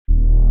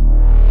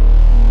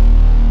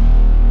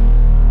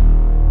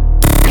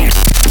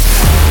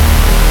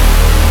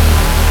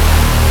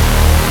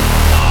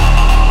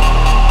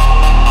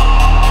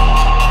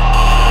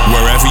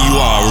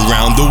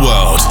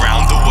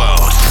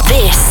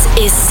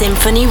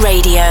Symphony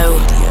Radio.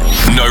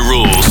 No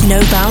rules.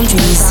 No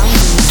boundaries.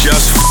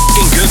 Just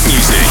f***ing good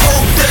music.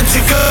 Hope that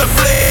you could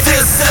play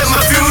this at my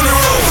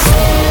funeral.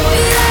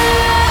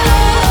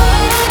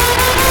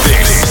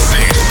 This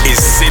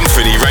is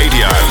Symphony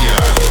Radio.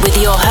 With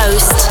your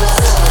host,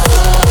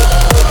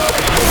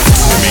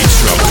 Timmy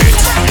Trumpet.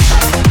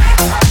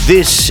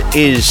 This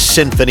is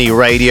Symphony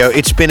Radio.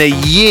 It's been a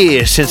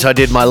year since I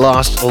did my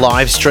last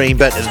live stream,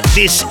 but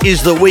this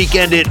is the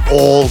weekend it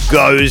all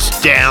goes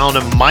down.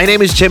 My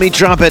name is Timmy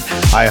Trumpet.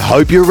 I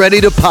hope you're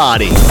ready to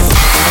party.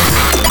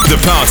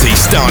 The party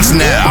starts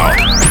now.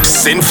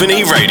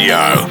 Symphony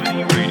Radio.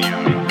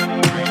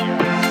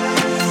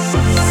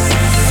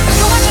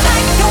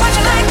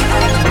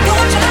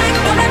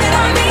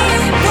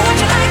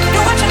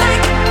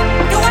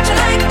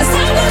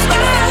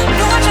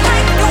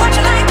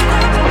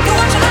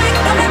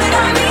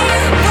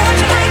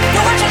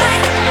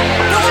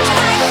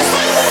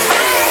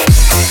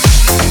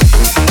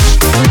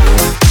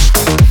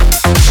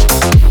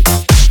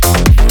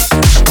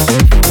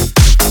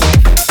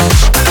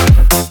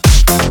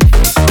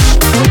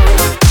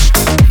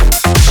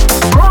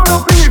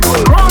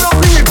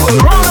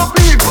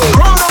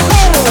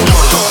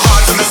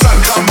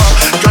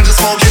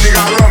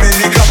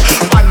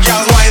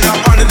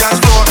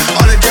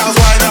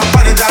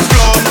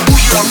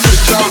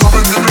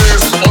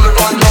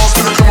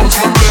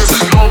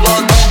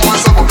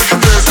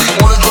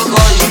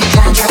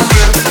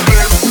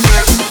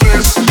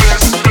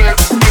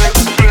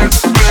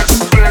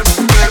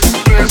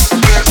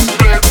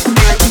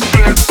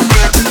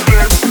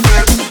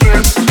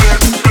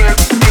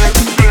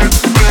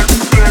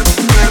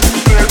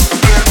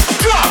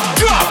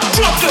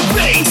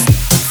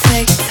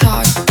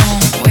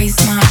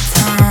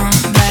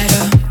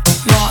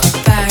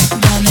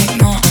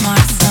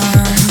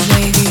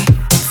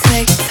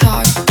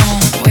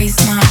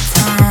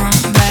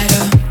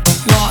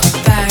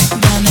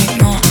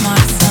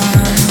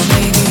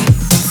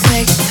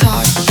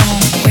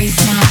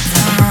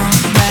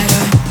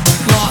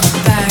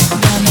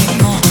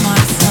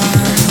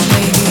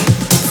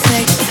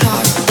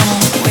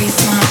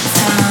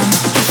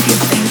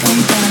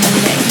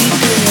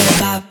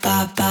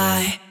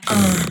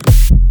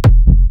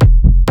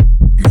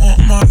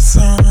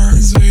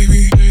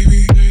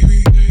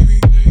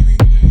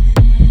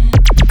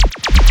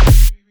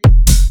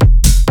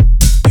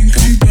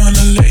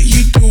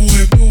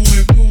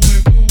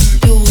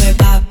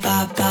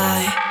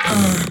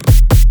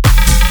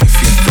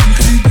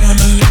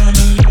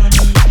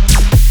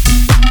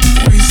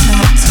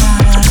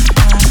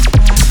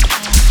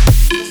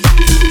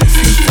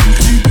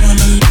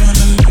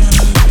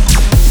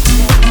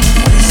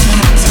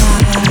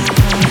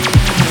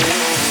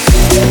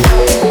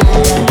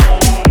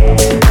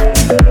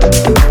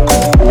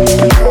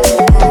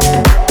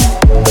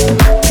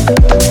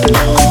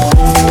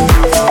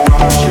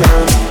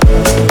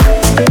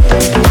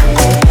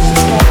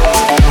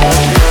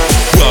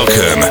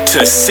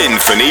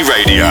 Symphony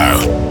Radio.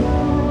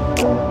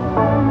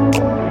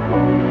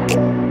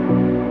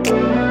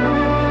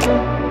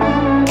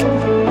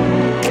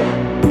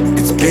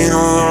 It's been a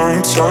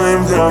long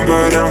time gone,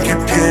 but I'm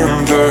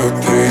keeping the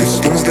pace.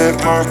 Things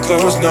that are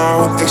close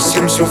now, they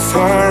seem so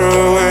far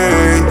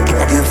away.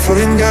 I've been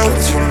falling down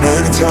too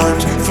many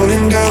times,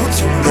 falling down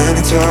too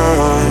many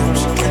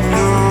times.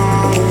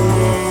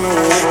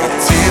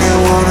 I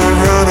didn't wanna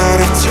run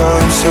out of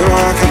time, so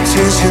I kept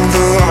chasing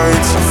the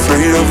lights.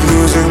 Afraid of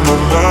losing my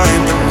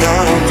mind, but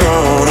now I'm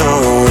gone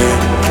away.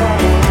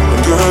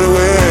 I'm gone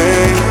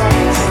away,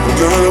 I'm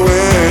gone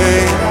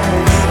away,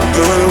 I'm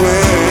gone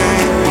away.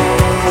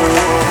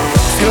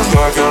 Feels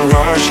like I'm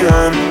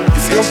rushing,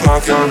 it feels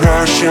like I'm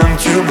rushing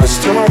too much,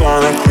 don't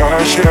wanna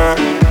crash it.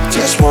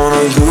 Just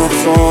wanna look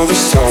for the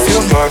stars.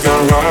 Feels like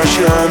I'm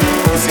rushing,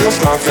 it feels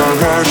like I'm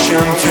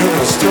rushing too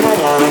much, don't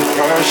wanna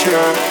crash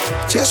it.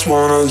 Just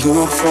wanna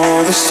look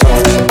for the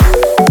stars.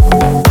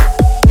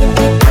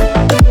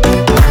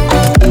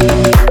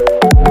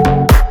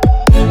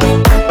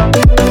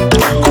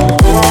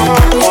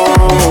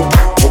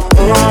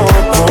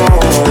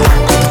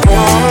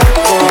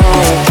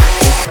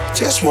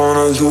 Just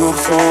wanna look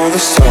for the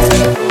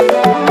stars.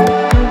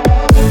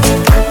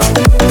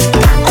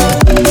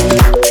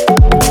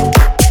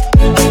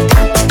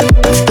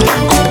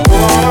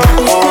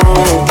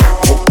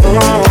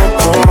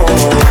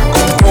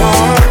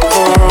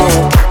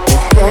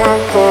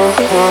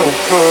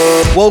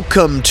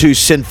 Welcome to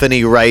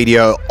Symphony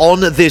Radio. On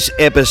this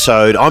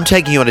episode, I'm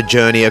taking you on a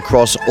journey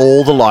across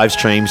all the live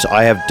streams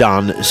I have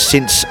done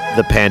since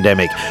the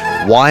pandemic.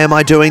 Why am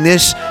I doing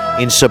this?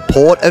 In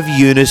support of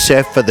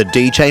UNICEF for the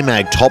DJ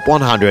Mag Top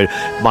 100,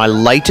 my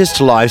latest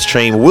live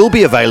stream will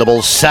be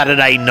available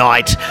Saturday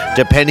night,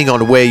 depending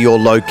on where you're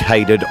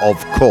located,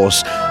 of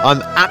course.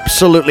 I'm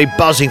absolutely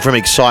buzzing from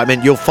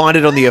excitement. You'll find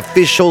it on the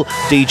official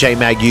DJ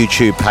Mag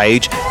YouTube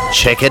page.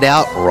 Check it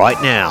out right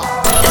now.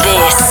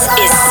 This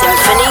is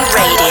Symphony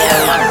Radio.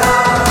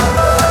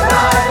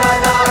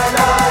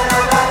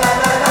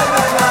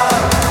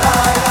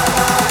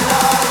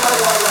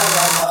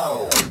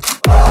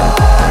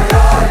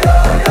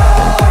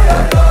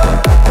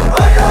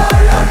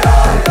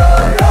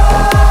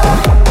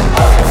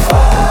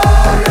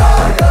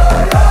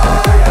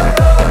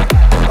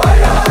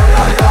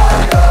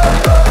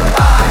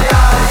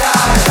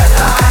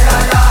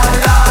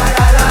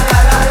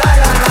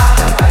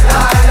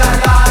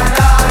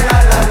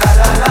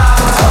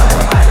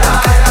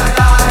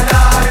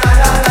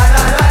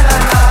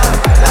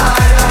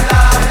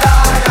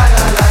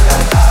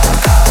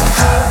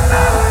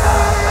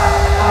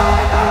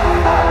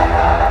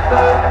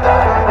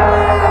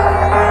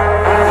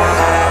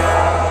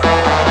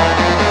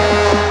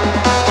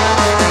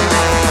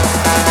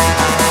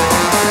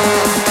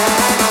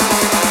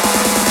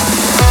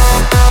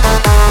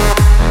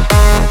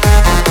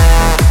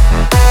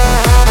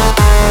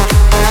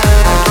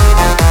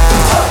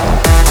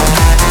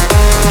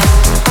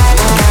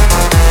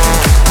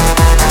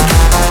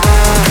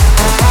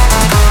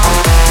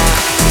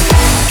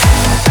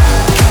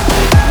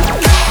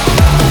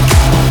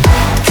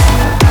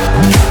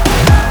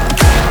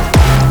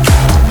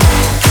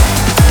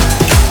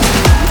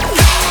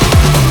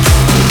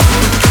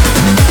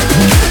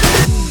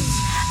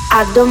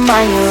 I don't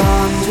mind your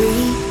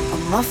laundry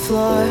on my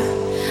floor.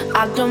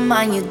 I don't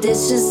mind your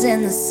dishes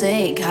in the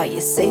sink. How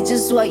you say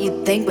just what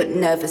you think, but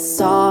never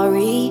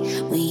sorry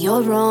when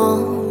you're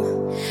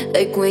wrong.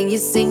 Like when you're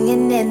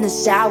singing in the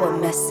shower,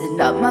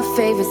 messing up my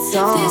favorite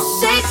song.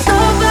 This ain't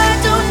love,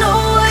 I don't know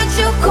what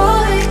you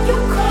call it.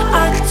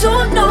 I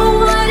don't know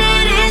what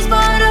it is,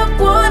 but I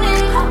want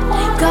it.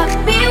 Got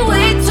me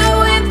way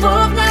too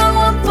involved, now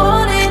I'm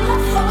falling.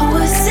 I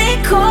was it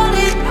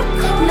calling,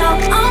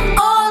 now I'm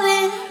all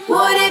in.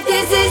 What if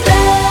this is love?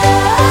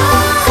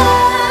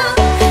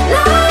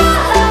 Love,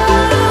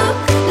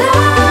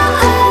 love.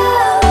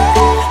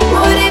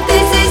 What if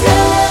this is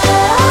love?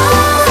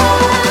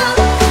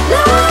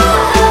 Love,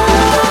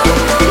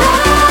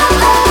 love.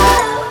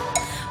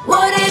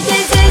 What if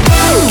this is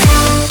love?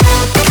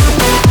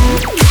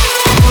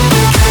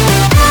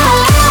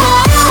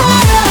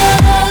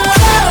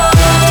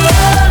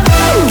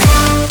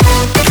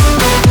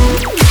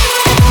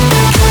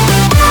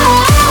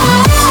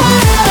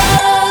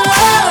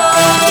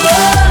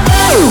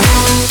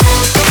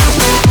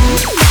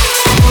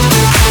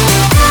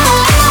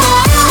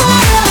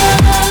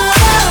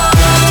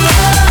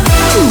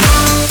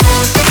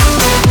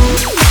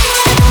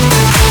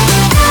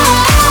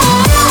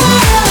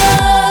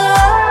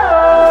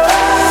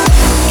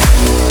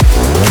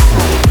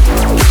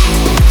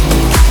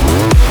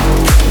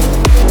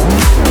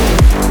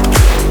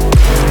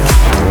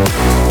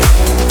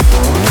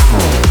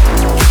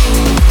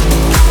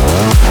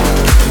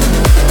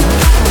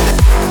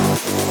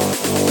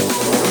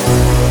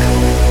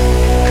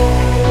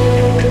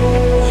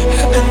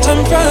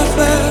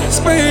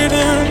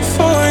 Waiting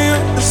for you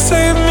to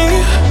save me,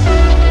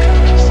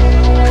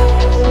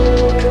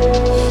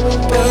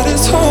 but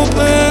it's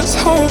hopeless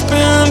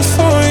hoping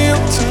for you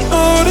to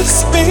notice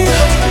me.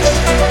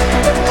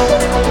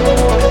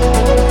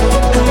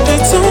 And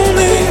it's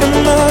only in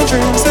my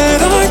dreams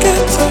that I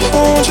get to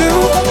hold you.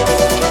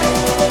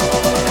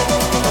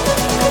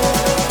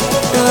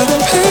 Got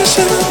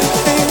impatient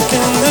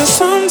thinking that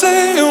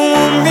someday you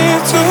want me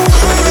to.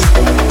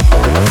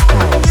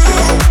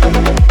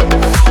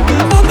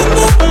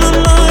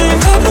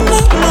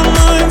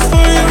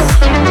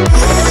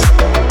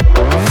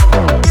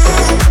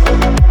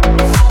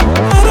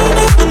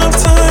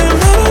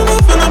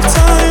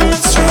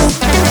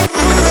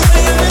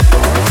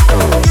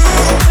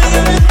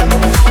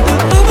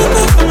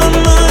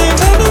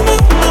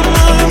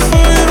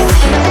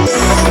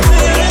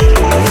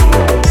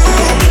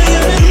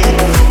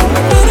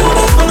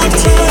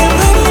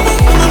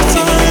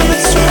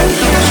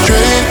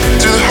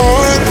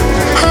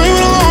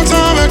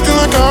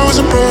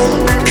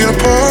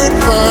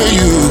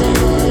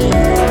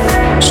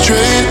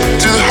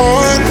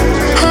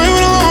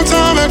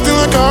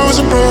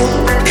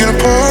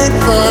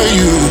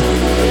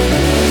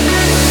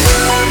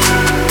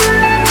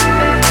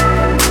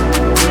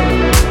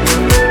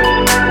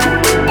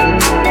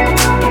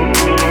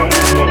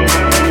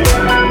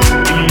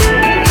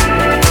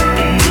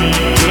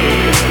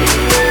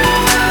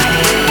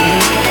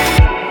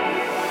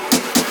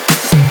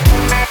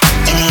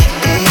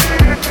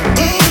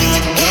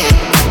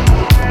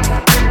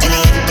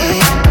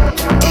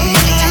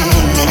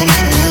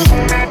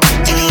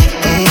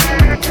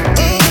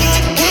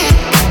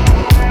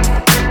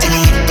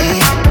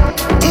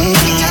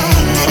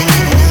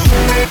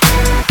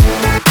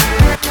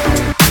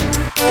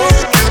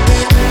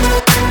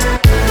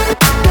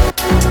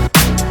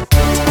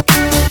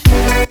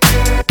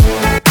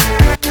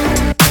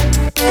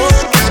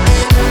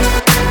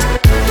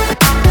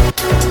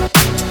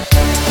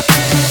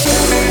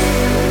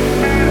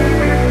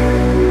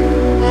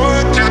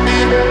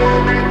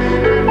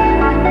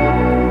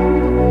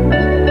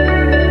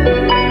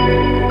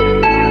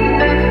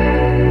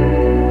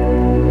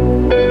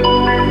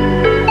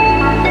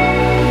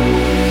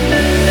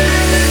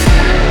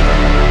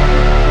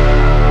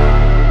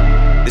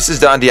 This is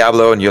Don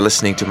Diablo, and you're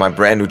listening to my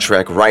brand new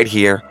track right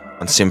here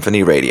on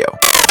Symphony Radio.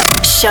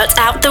 Shut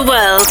out the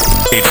world.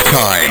 It's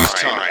time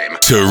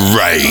to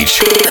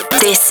rage.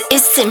 This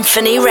is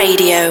Symphony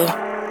Radio.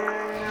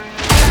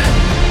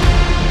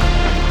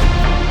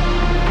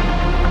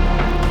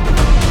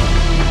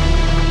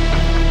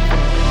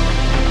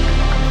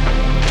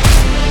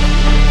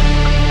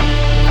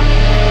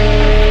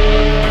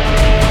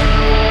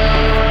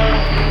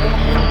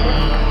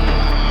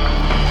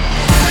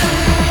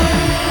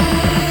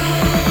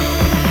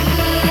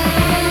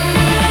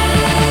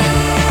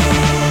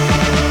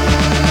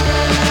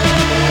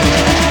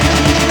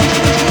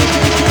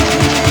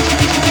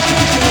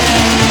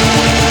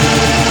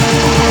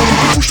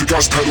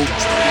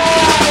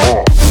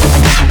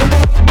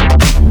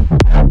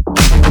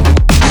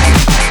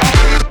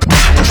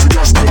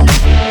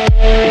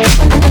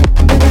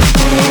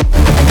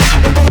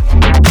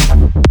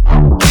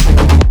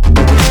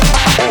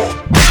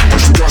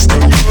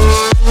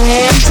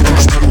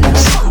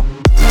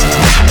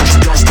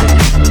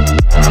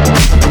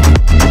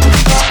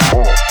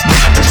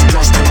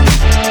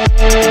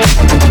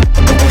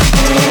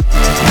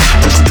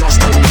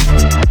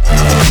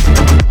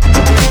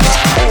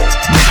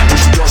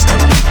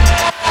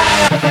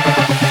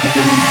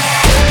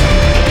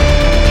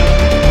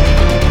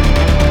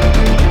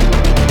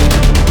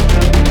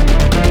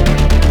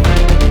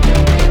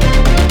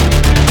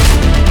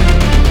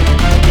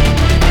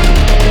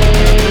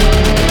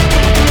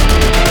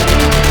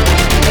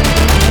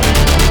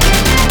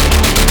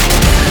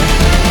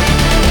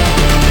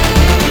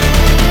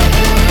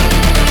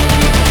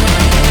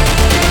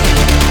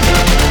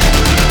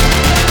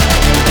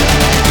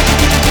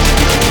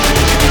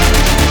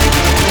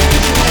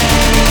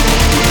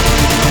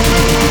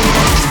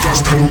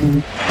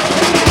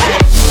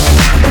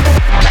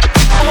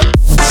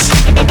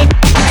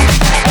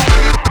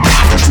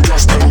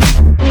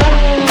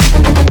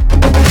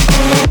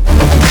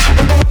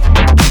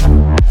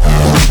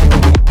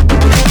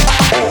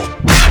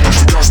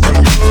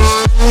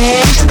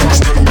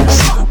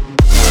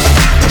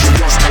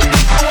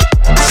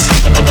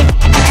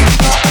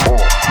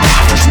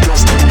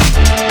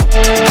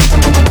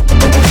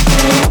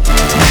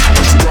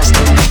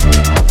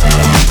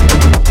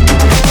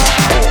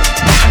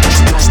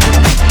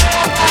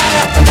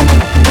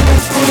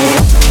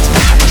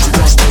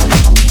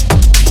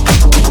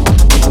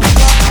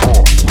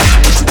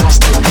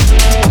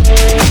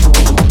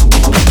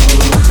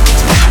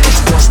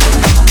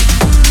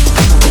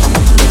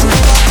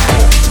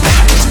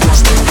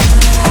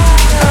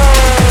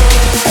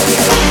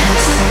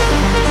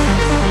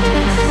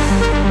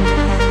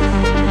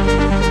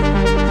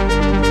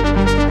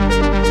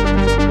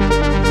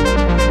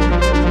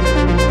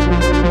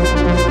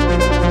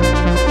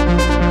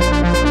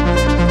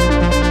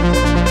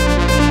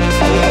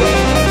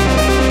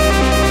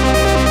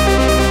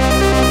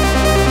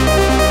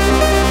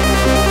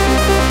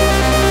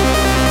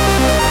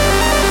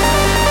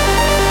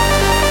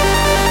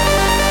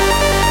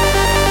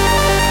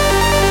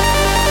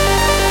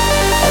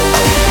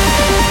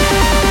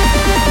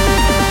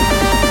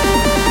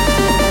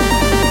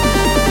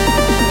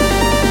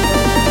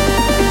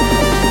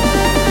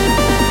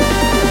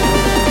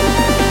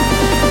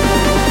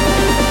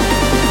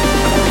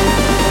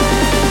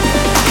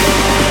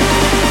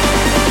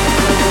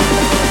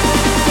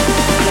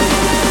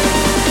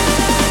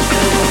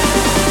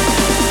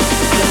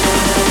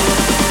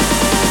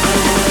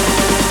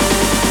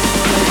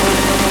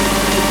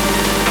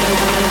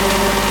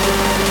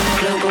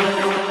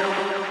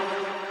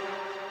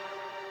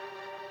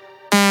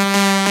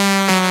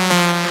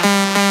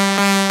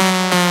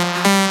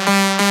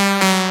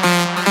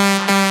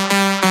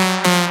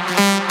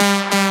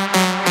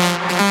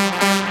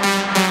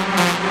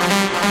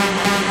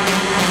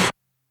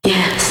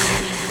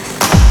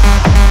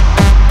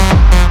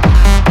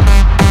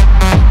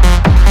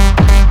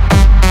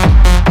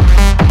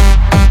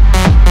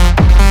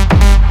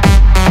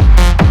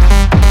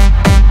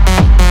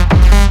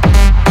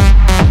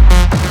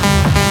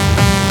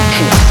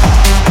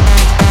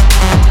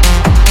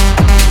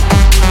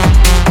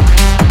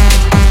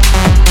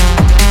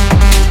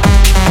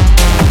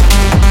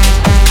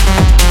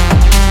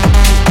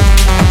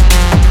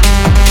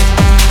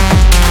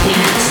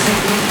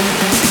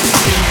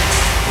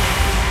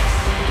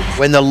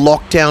 When the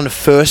lockdown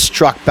first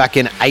struck back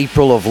in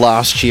April of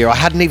last year, I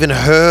hadn't even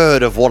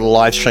heard of what a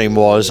live stream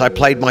was. I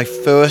played my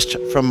first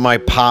from my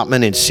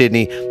apartment in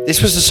Sydney.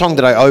 This was the song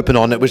that I opened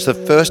on. It was the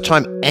first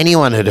time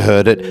anyone had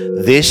heard it.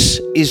 This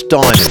is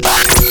Diamond.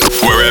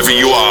 Wherever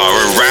you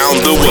are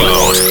around the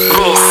world.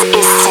 This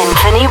is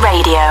Symphony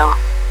Radio.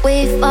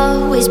 We've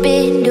always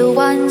been the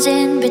ones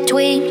in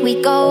between.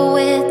 We go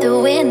with the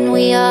wind,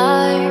 we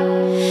are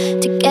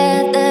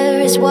together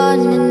as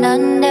one, and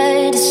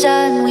under the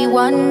sun we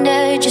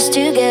wander just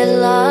to get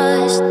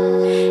lost.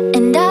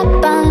 And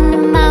up on the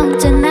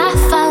mountain I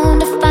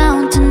found a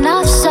fountain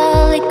of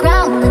solid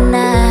ground,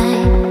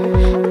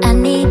 and I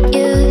need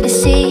you to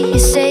see you're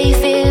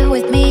safe here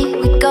with me.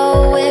 We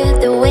go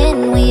with the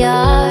wind, we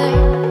are,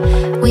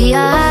 we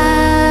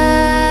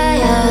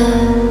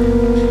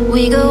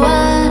go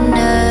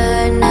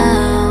under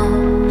now.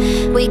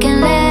 We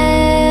can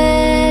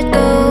let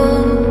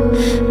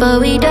go, but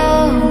we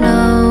don't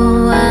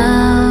know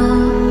how.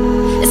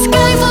 A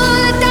sky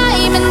full of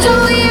diamonds,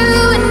 oh you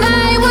and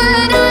I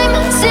were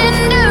diamonds in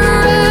the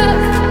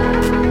rough.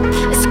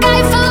 A sky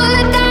full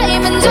of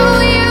diamonds, oh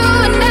you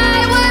and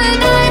I were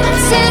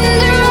diamonds in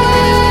the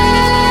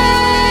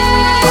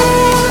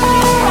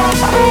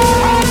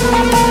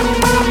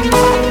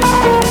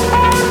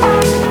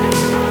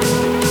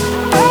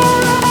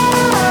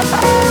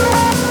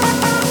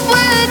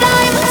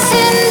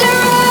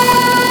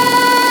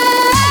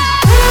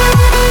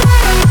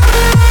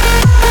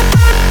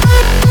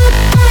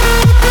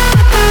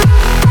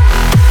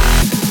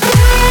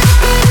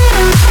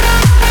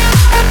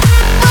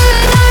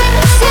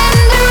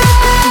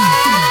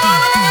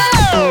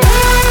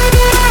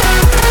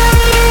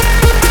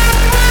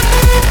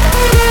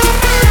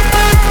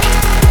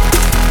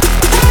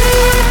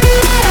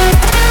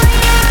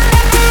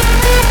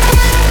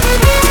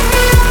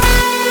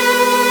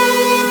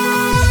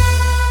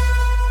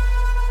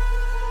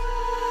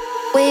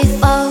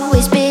We've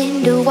always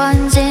been the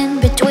ones in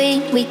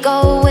between. We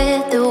go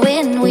with the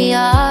wind, we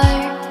are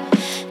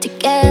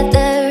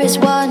together as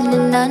one,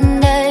 and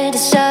under the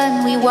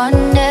sun we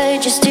wander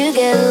just to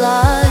get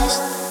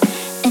lost.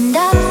 And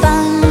up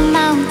on the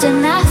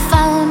mountain I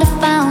found a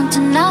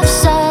fountain of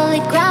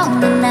solid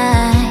ground, and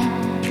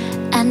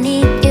I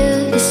need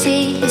you to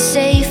see you're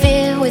safe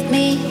here with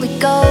me. We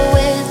go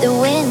with the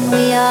wind,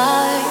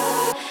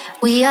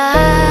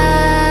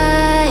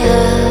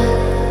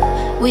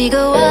 we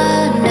go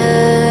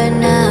under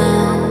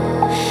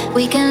now.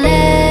 We can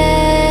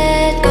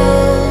let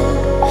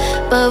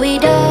go, but we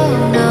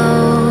don't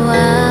know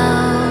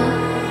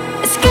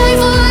how. A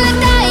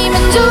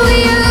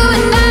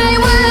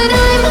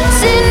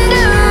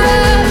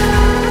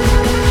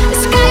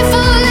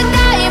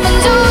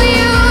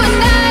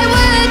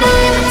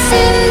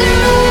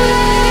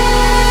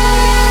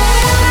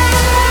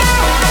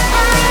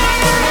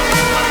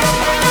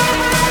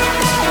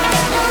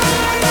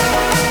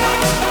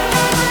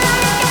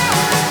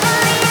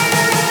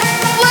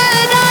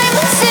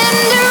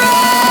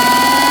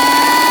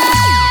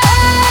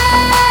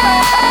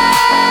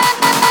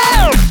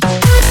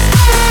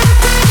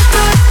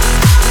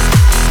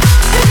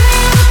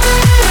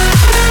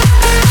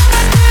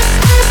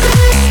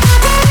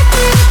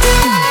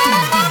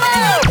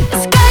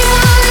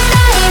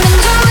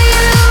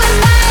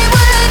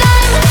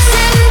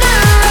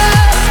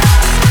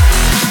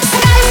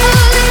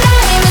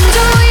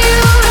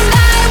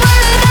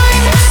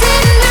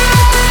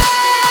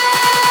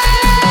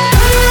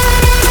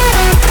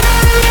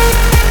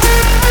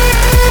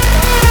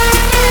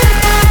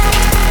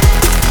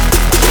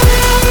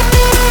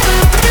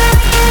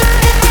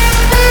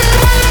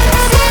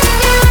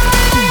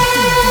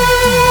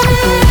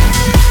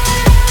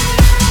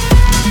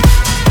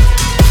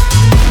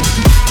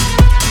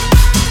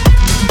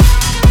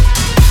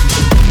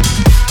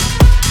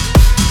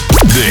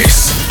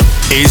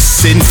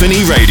Symphony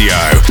Radio.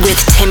 With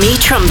Timmy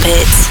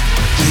Trumpet.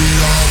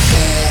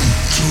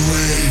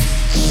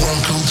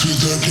 Welcome to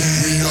the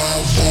game. We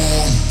are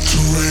born to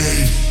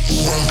rave.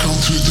 Welcome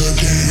to the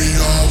game. We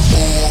are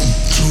born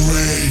to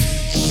rave.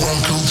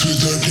 Welcome to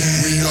the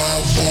game. We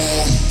are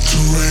born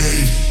to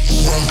rave.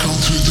 Welcome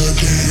to the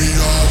game. We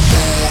are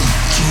born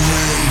to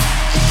rave.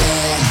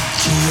 Born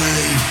to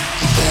rave.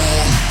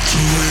 Born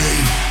to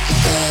rave.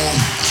 Born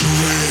to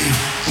rave.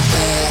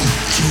 Born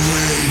to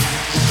rave.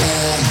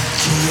 Born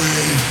to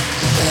rave.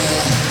 Born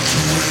to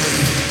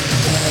rave.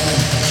 Born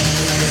to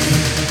rave.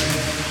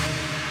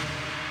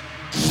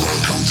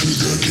 Welcome to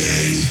the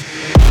game.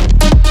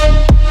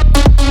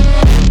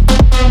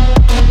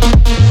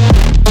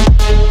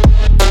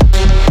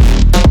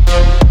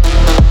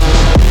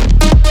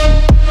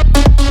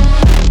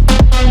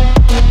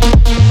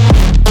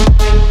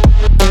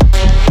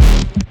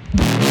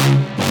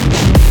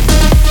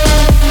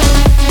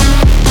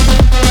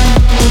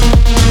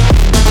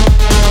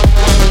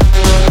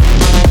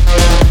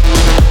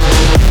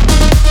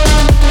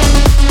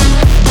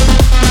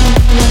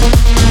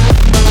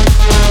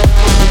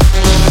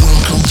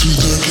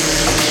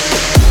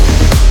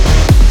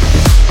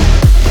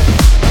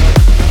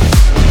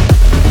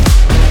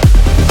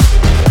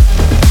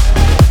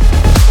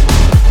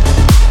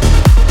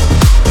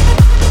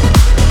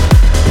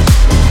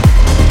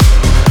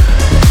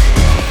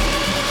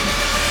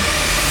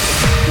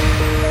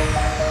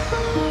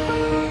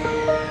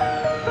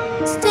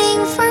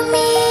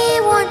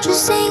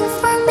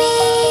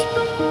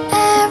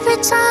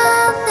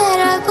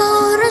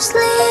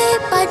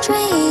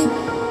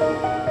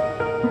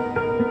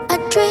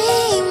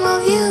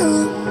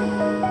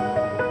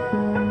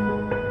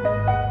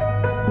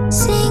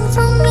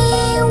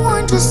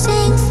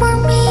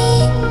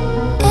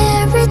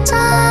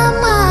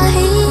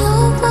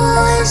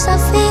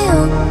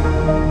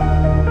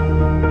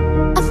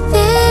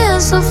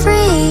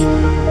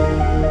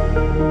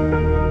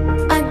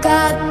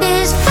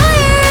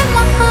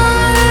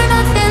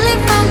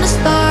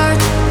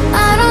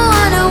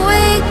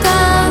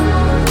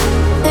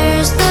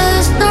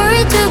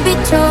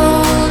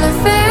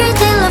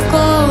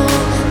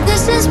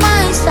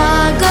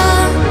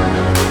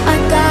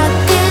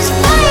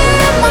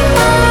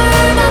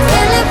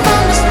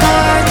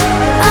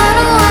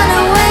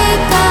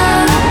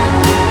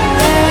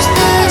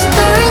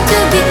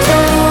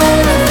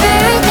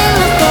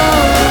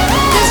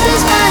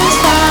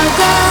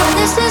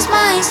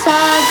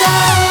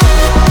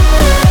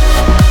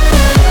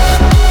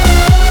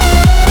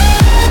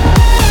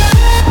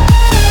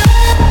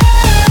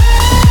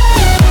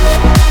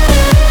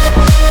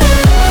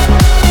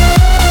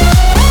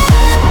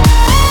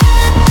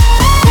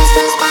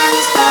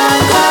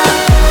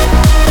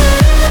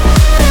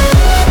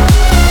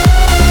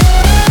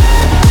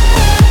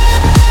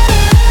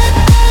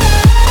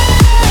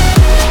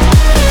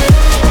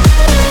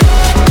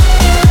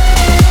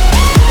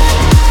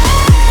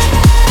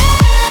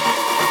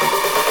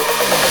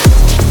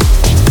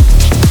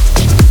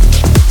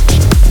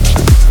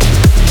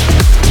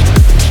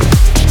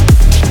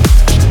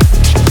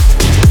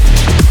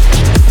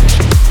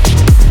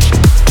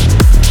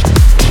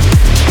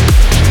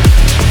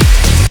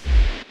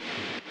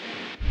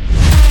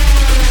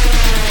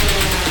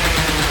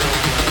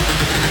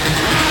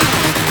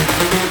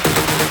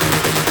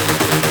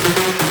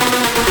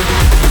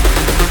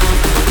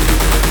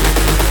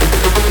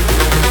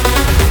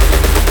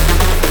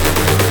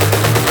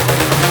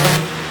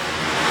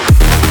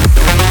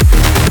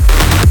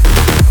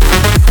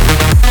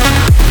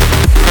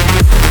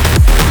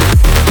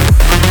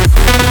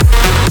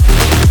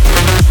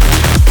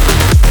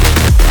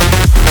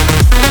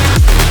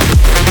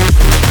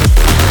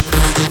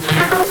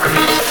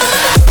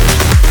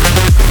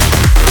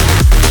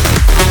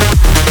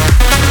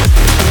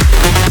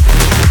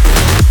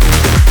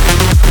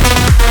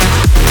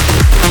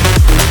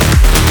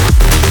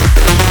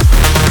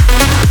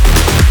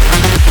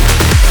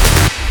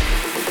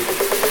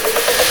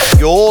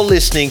 You're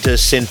listening to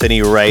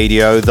Symphony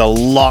Radio, the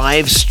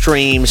live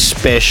stream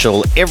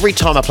special. Every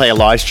time I play a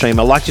live stream,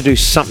 I like to do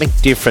something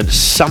different,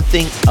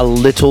 something a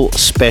little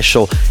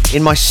special.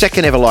 In my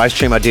second ever live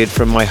stream I did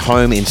from my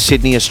home in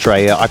Sydney,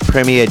 Australia, I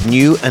premiered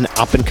new and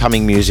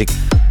up-and-coming music,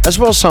 as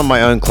well as some of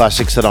my own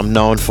classics that I'm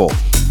known for.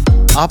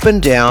 Up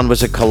and Down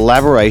was a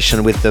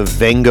collaboration with the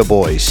Venga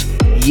Boys.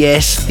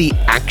 Yes, the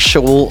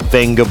actual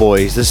Venga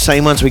Boys, the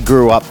same ones we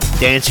grew up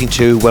dancing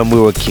to when we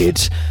were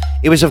kids.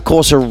 It was, of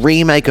course, a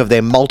remake of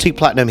their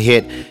multi-platinum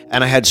hit,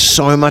 and I had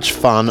so much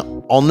fun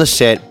on the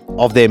set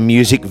of their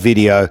music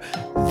video.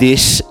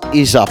 This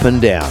is Up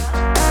and Down.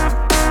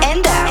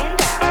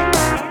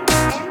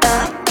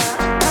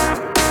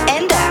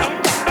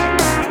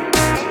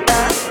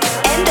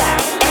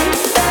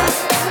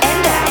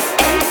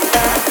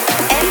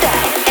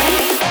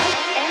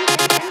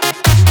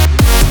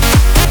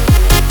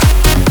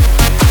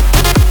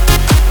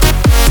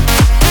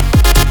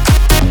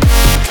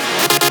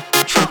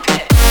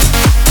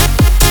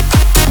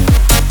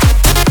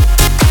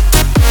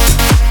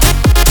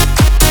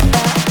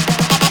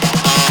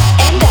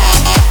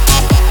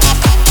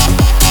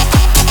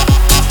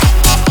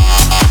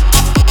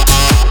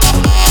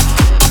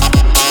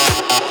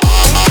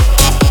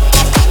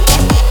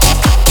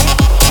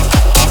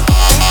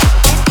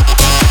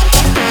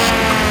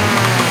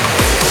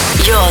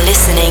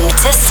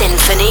 to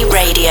Symphony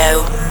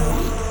Radio.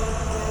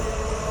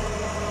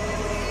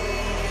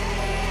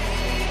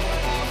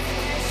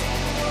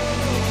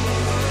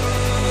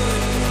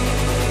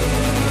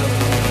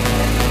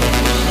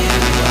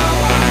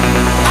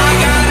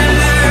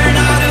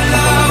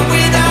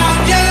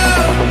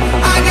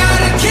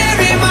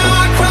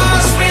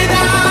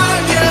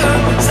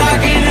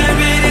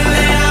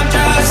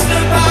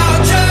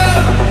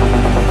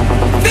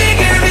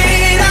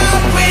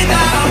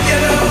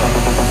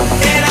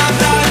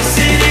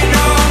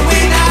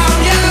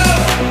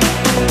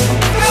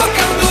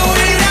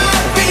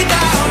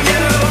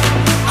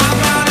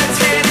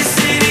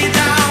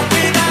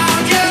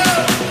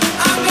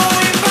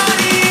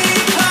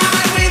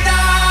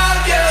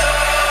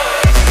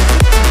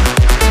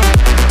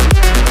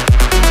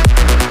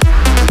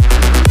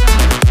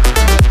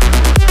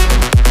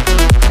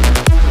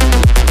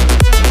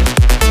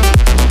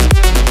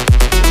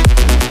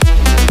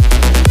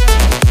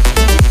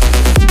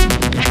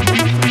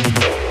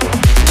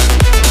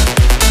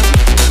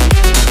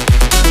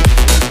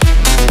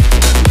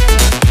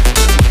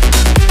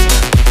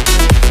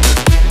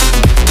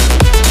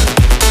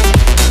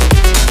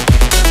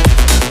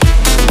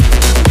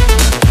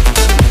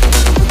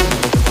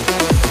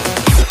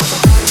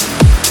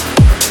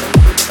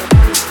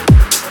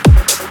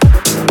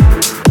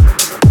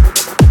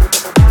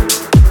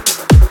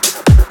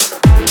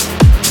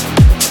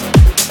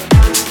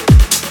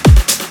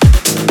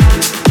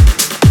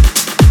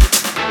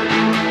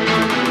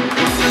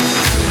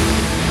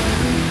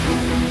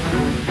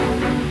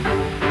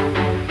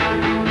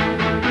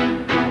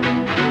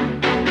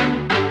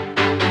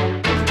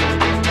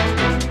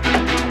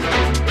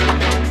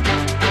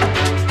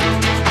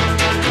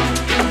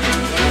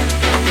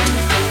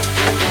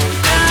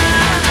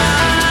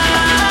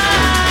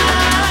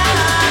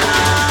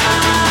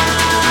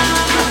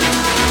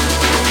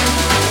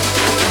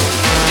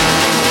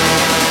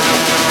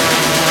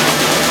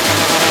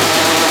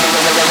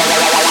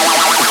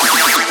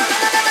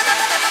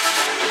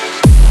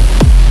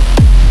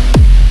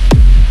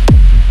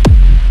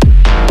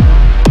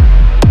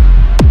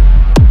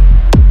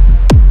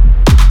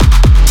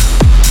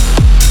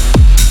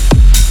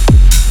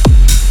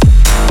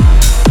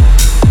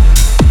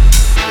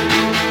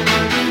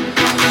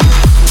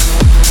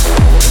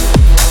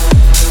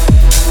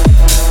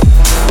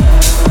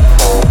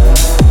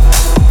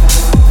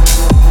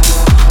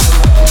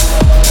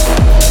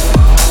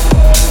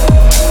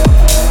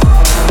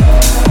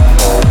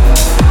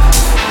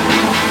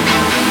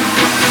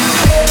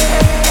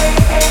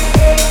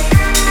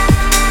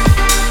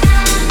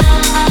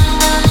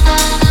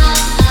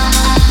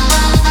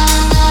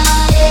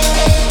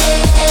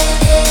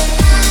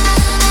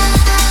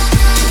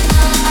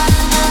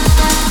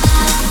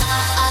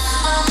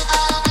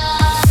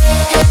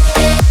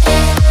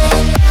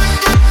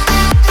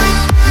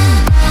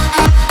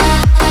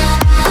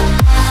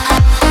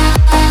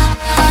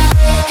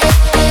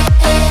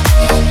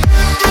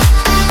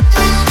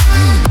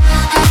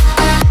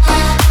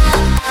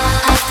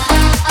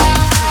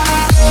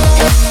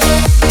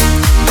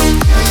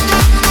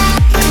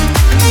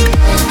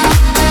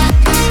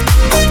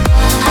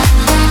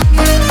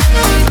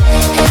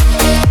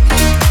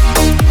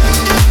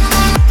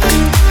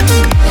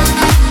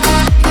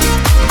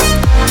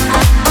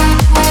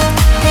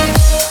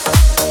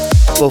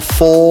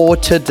 For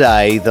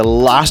today, the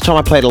last time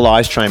I played a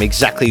live stream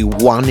exactly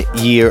 1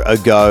 year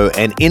ago,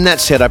 and in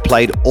that set I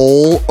played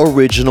all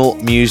original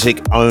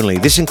music only.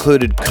 This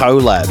included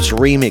collabs,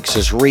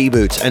 remixes,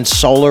 reboots, and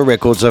solo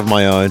records of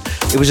my own.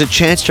 It was a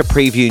chance to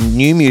preview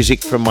new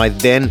music from my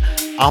then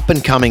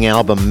up-and-coming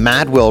album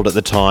Mad World at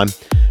the time.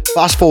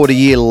 Fast forward a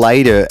year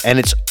later, and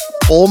it's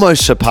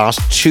almost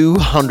surpassed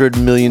 200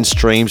 million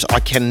streams. I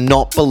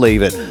cannot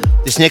believe it.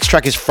 This next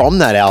track is from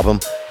that album,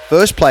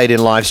 first played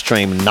in live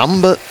stream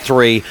number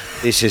 3.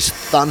 This is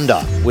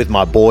Thunder with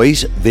my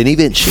boys Vinny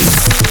Vinci.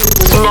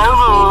 No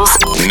rules,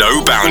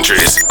 No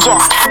boundaries. just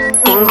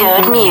f***ing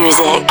good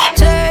music.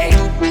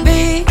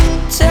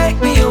 Take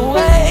me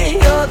away.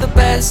 You're the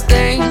best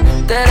thing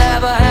that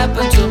ever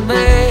happened to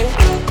me.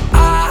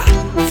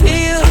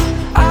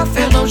 I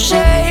feel no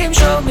shame.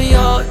 Show me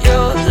all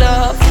your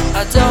love.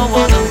 I don't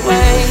wanna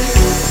wait.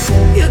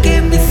 You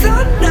give me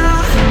thunder.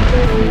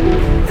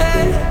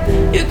 Hey,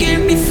 you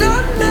give me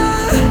thunder.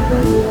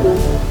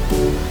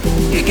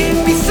 You give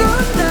me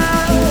thunder.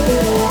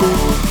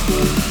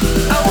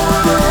 I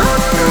wanna run.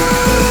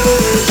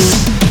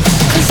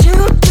 'Cause you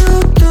do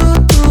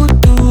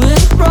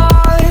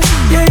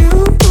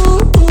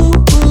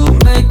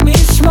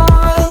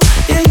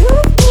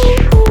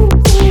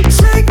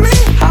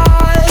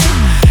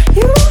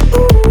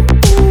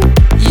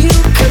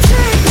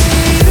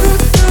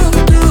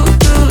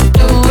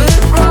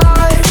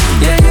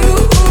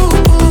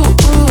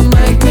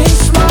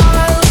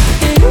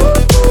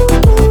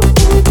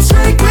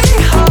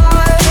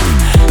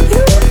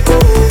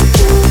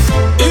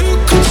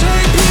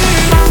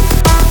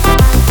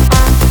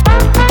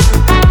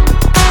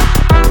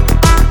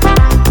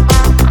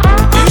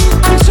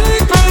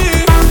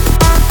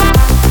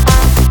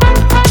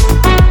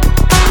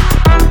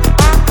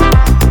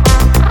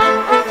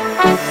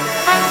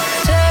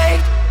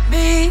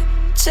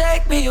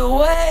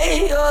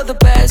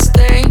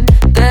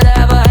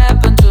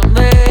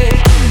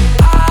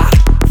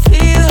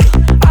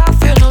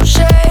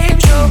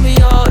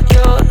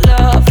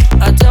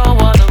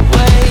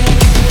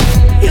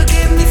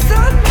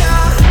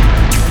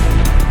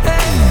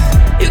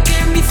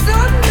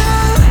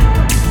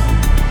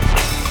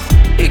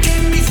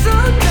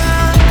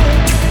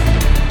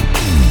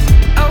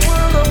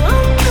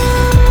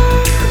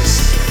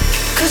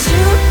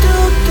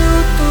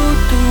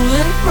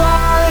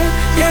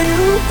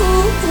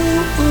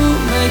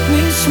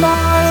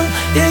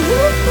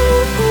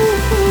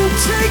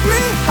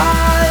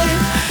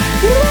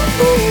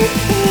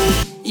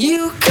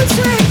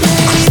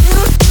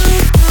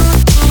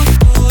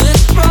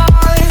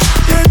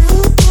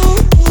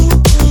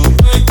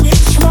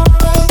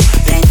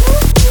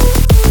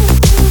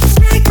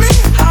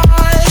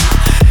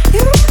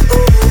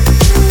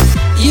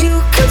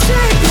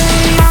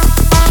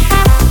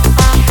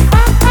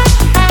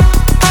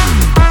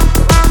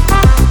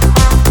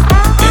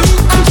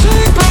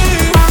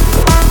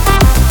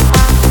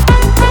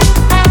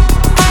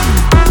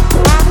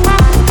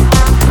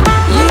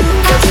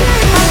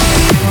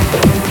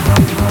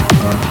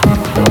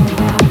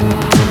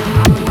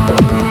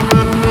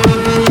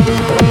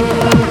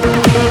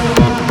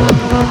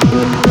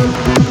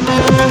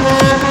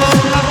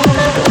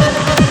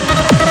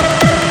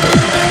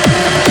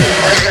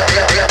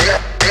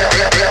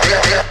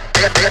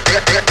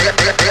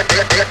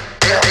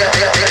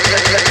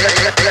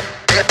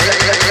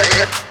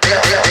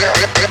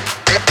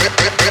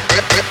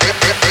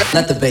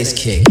bass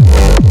kick.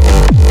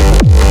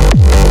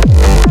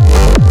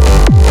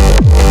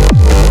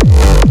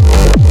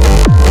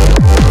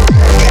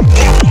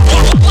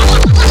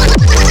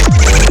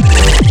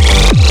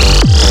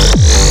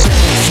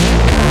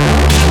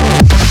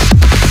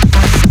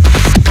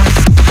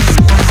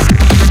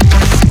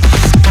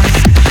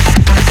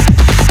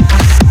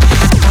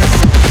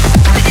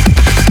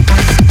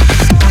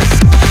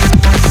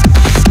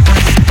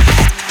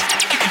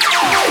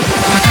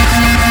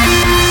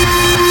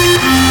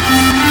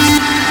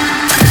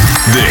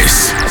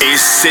 This is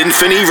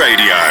Symphony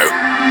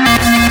Radio.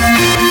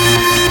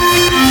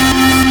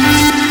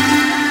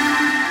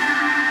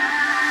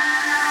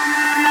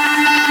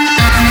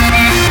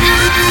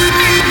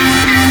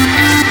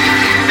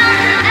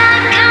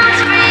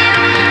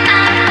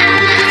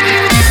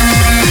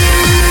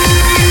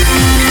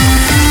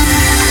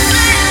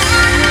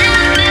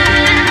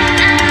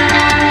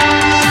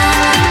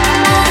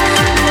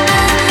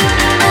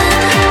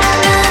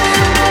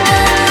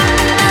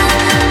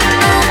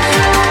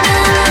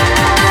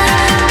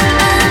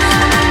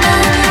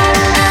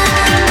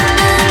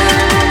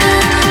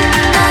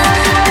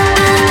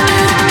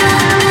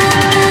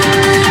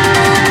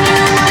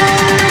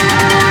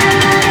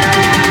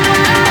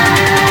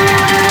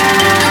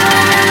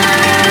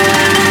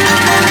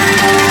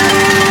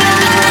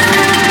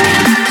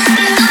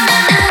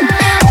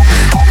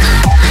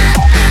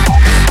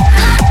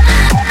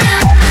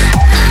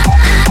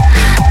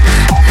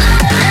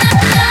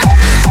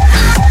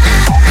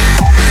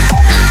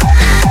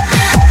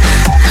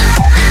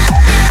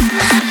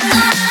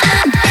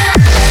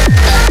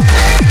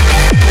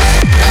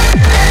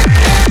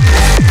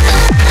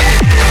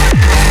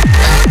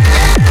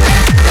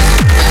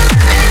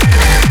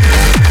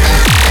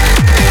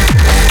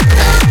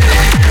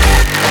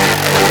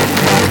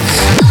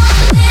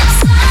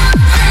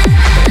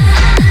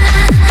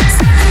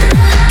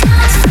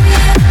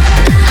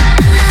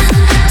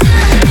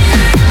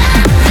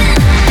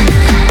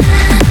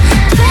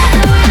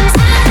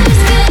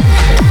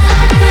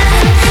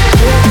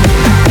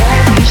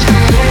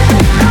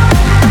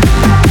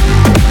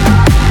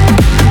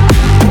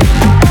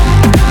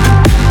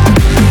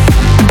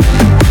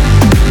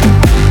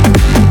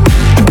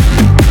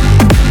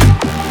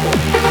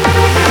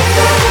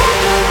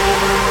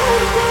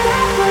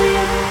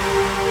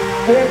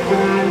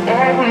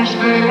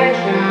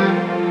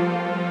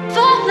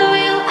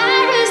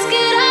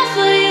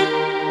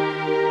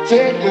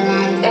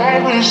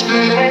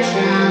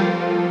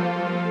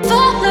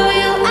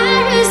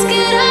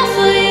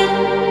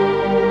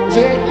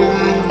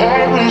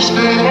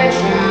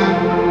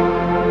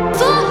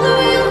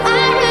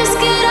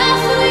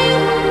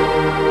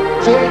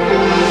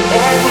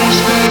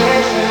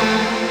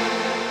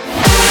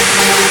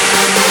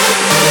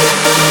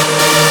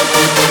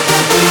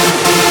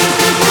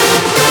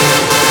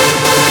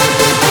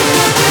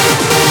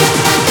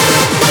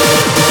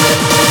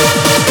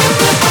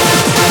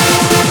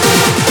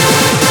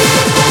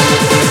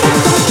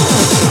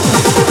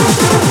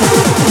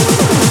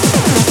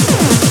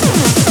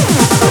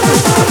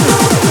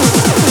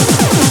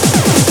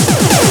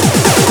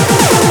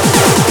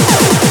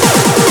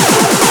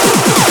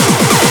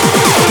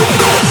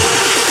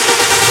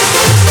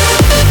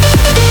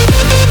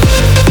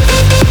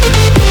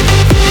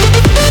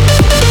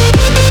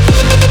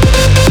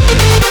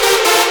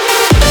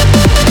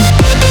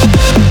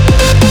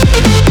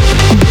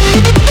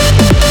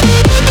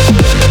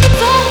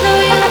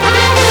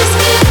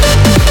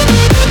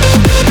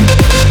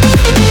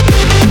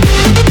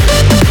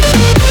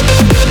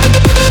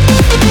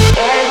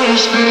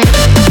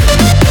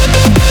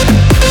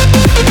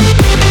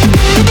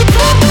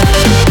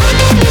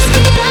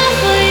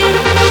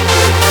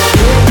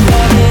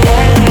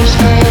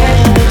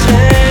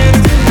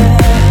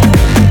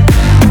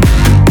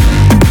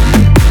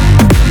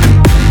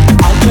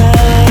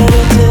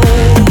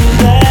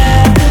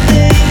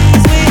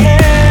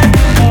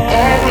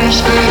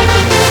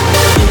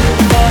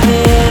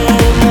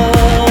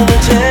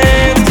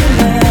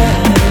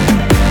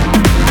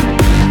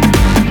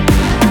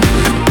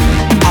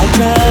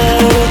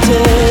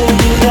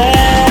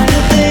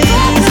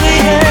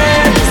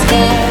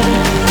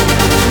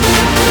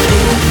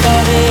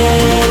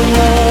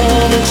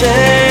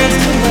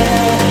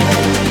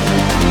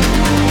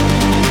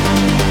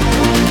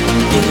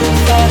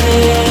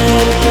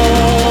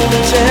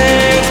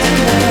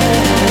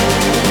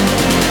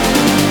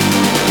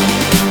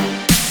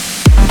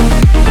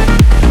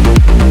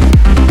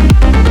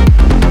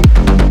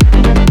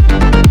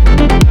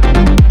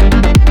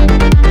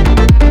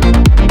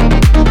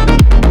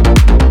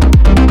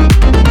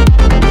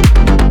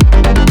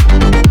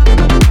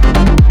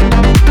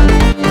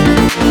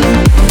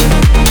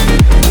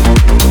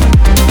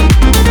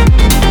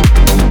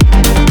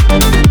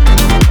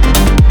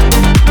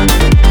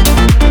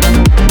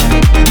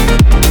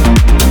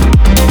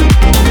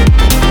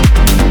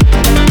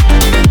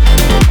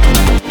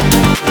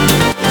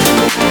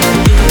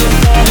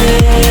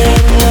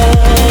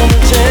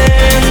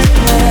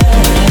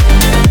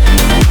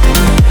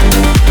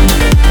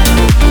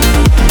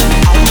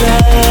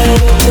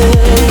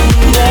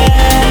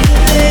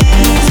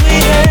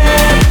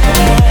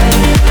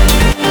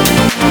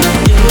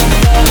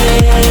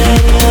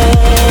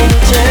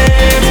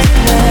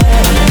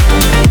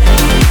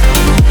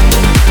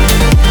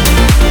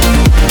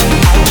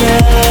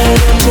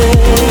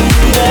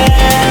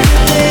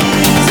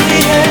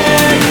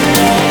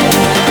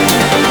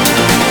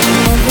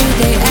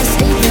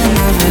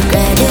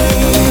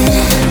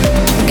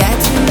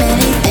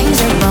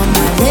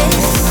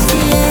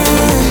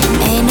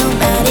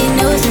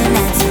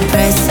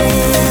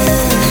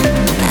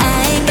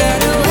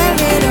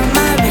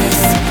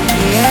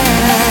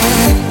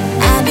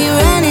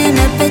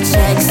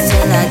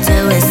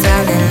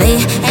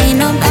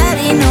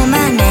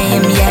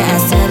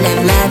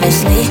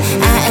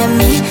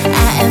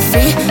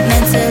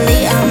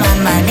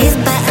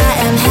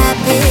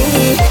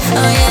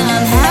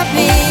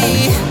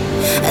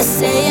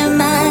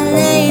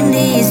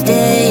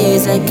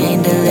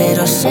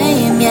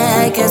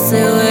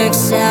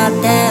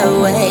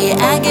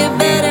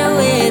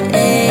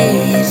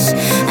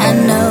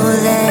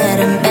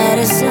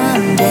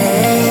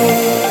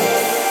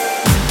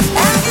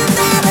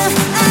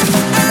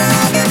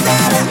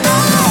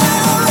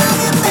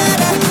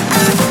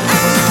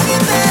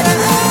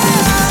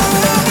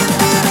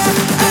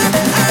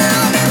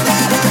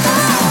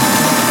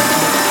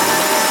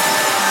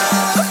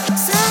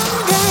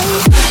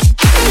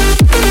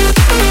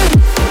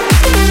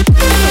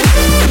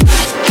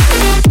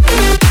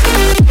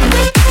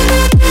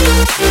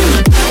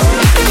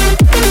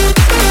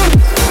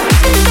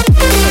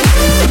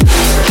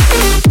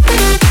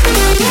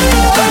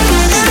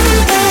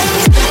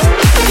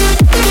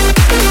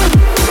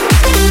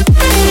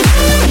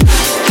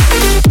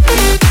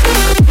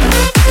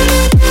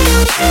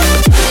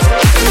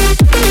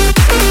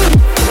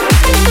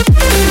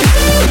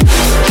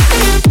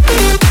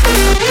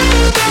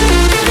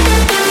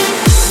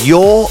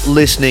 You're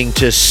listening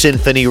to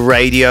Symphony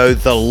Radio,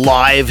 the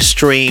live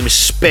stream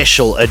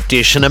special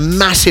edition. A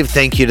massive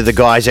thank you to the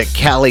guys at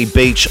Cali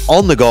Beach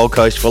on the Gold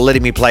Coast for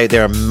letting me play at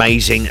their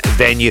amazing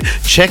venue.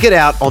 Check it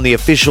out on the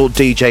official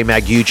DJ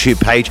Mag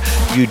YouTube page.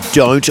 You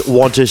don't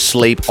want to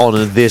sleep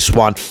on this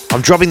one.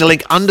 I'm dropping the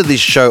link under this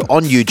show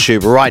on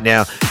YouTube right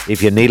now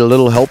if you need a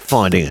little help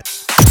finding it.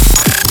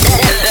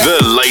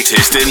 The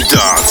latest in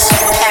dance.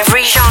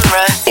 Every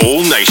genre.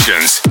 All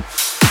nations.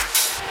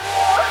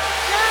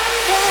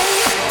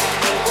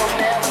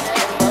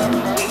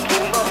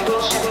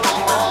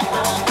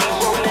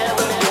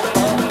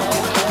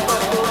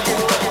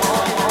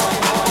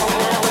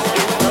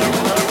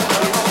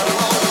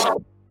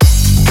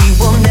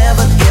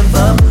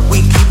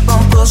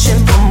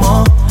 Pushing for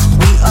more.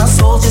 We are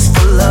soldiers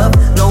for love.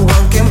 No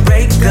one can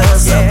break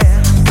us up.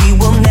 We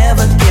will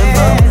never give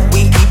up.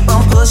 We keep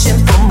on pushing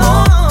for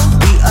more.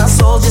 We are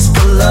soldiers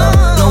for love.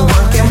 No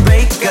one can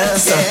break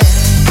us up.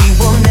 We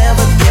will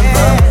never give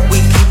up.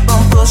 We keep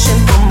on pushing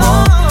for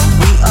more.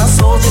 We are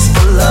soldiers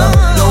for love.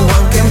 No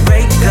one can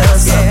break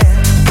us up.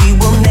 We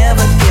will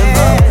never give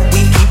up.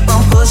 We keep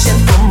on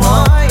pushing for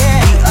more.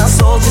 We are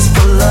soldiers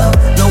for love.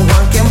 No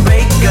one can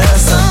break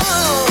us up.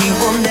 We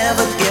will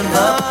never give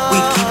up. We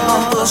keep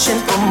on pushing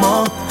for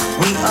more.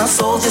 We are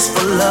soldiers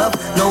for love.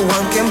 No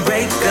one can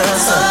break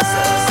us up.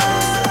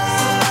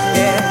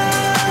 Yeah.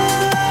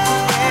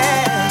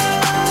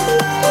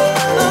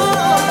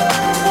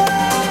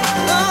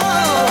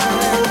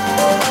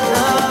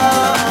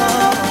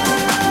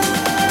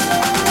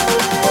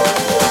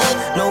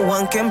 No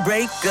one can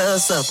break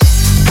us up.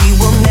 We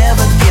will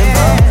never give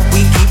up.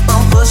 We keep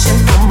on pushing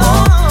for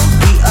more.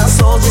 We are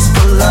soldiers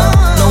for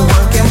love. No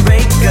one can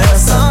break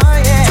us up.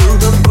 To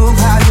the groove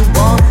how you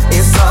want,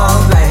 it's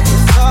alright.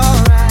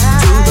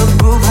 To the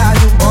groove how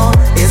you want,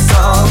 it's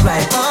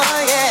alright.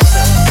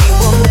 We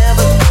will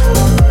never.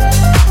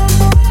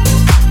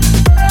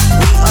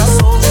 We are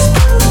soldiers.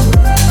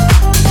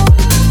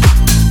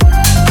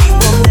 We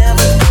will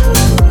never.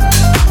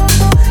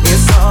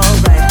 It's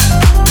alright.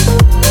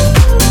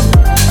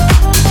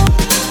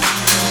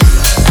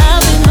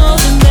 I've been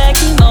holding back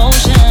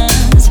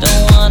emotions,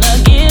 don't wanna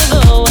give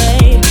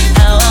away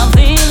how I'm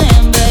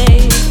feeling,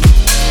 babe.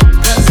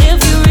 'Cause if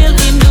you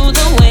really knew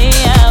the way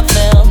I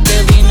felt,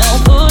 there'd be no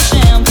push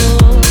and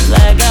pull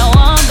like I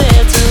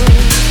wanted to.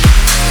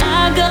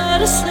 I go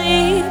to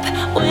sleep,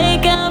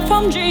 wake up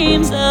from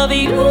dreams of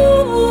you,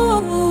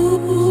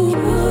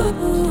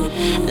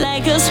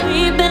 like a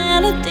sweet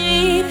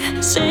melody,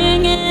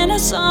 singing a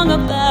song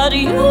about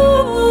you.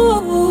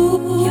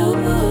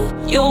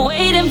 You're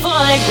waiting for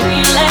that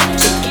green light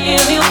to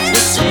give you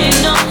the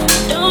signal.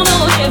 Don't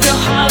know if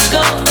your heart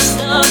goes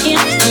stuck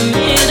in the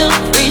middle,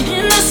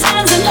 reading the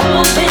signs and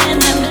hoping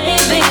that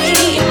maybe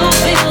you'll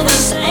feel the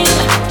same.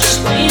 Just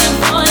waiting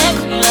for that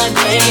green light,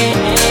 baby.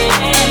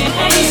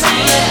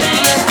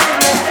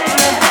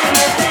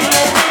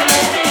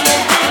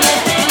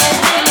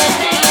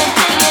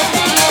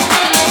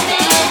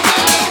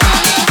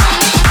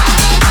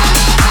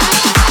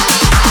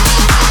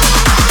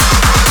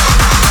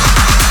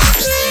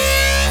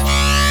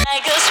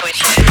 Like a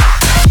switch.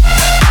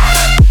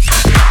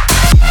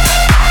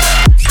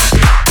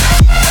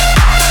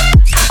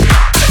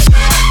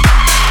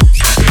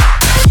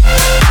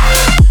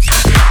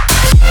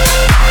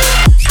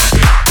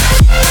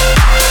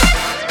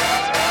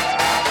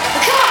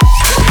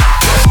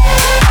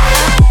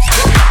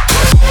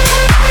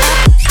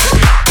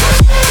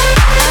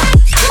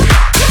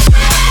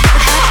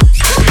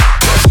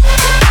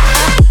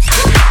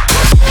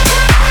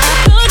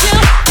 Could you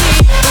be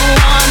the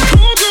one?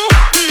 Could you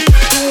be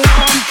the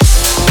one?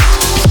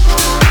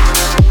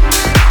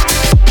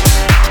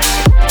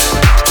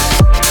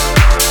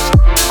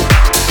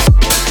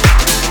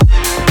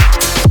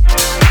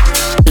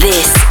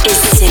 This is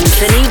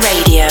Symphony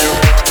Radio.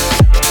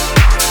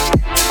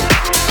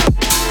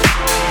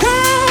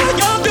 Girl,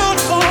 you're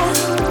beautiful.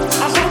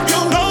 I hope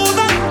you know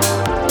that.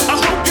 I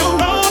hope you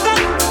know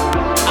that.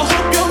 I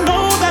hope you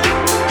know that.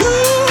 You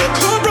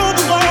could rule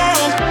the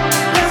world.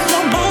 Let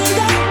your mind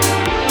out.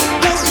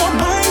 Let your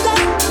mind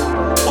out.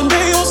 One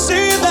day you'll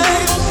see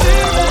that.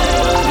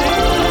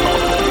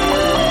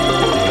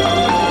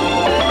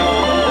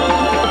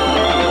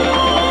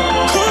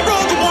 Could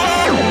rule the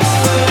world.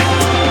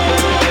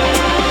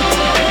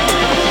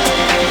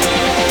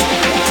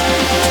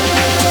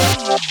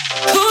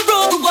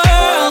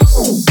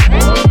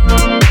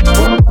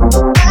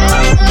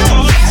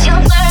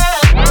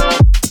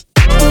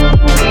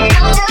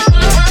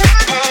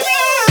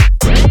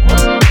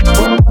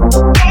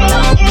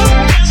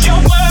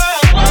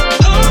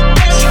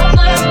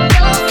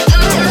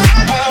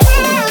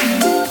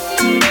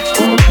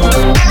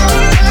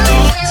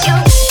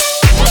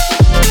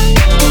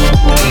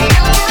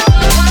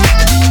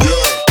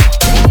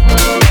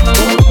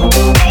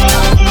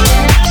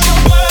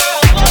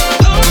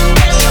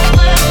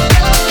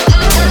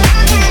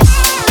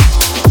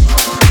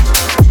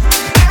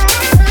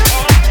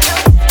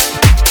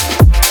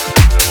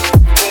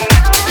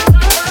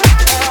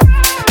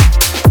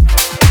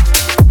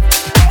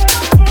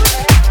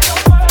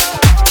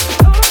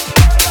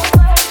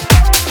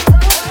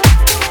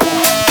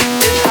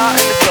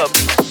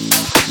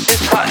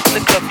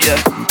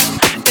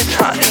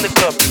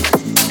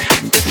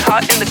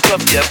 hot in the club,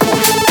 yeah.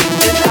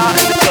 It's hot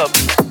in the club.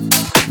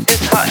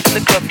 It's hot in the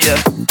club, yeah.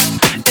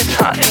 It's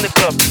hot in the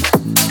club.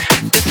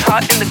 It's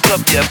hot in the club,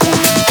 yeah.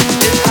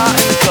 It's hot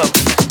in the club.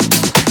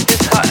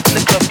 It's hot in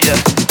the club, yeah.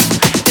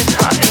 It's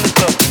hot in the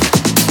club.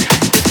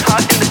 It's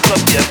hot in the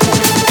club, yeah.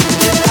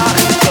 It's hot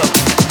in the club.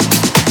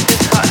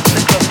 It's hot in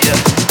the club, yeah.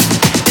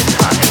 It's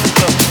hot in the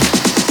club.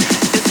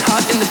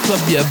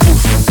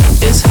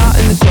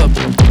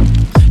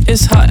 It's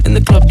hot in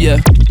the club,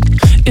 yeah.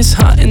 It's hot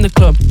in the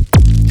club.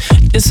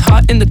 It's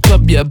hot in the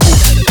club, yeah.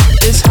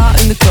 It's hot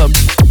in the club.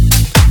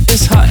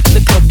 It's hot in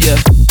the club, yeah.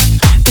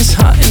 It's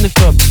hot in the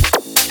club.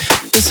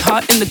 It's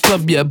hot in the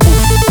club, yeah. It's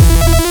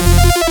hot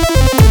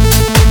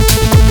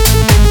in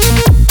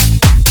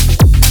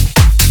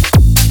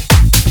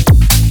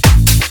the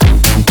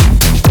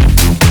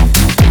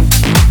club.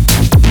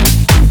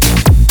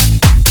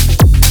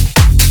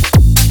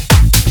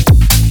 It's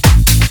hot in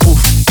the club, yeah.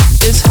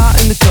 It's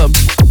hot in the club.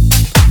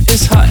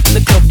 It's hot in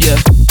the club, yeah.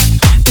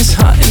 It's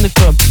hot in the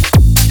club.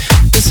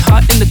 It's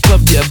hot in the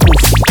club, yeah.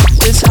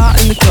 It's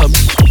hot in the club.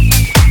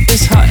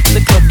 It's hot in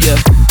the club, yeah.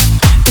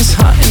 It's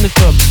hot in the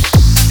club.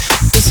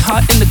 It's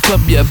hot in the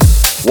club, yeah.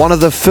 One of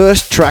the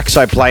first tracks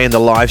I play in the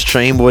live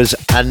stream was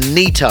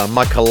Anita,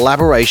 my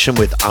collaboration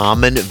with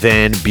Armin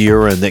van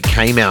Buuren that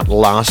came out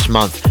last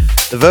month.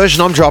 The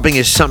version I'm dropping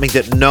is something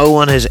that no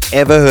one has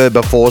ever heard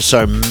before,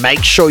 so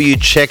make sure you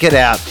check it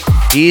out.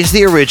 Here's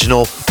the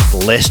original.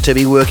 Blessed to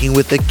be working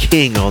with the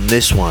king on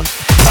this one.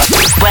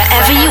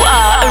 Wherever you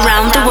are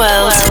around the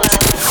world,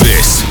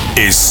 This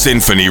is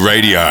Symphony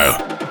Radio.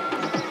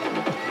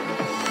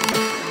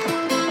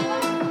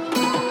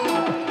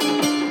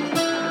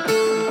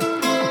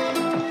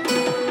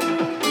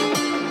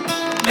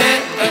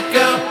 Met a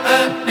girl,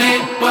 her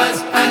name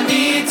was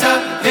Anita.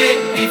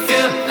 Made me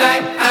feel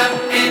like I'm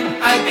in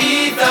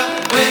Ibiza.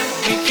 When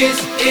we kiss,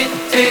 it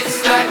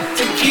tastes like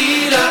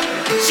tequila.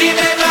 She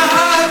made my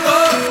heart go.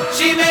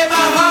 She made my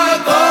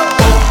heart go.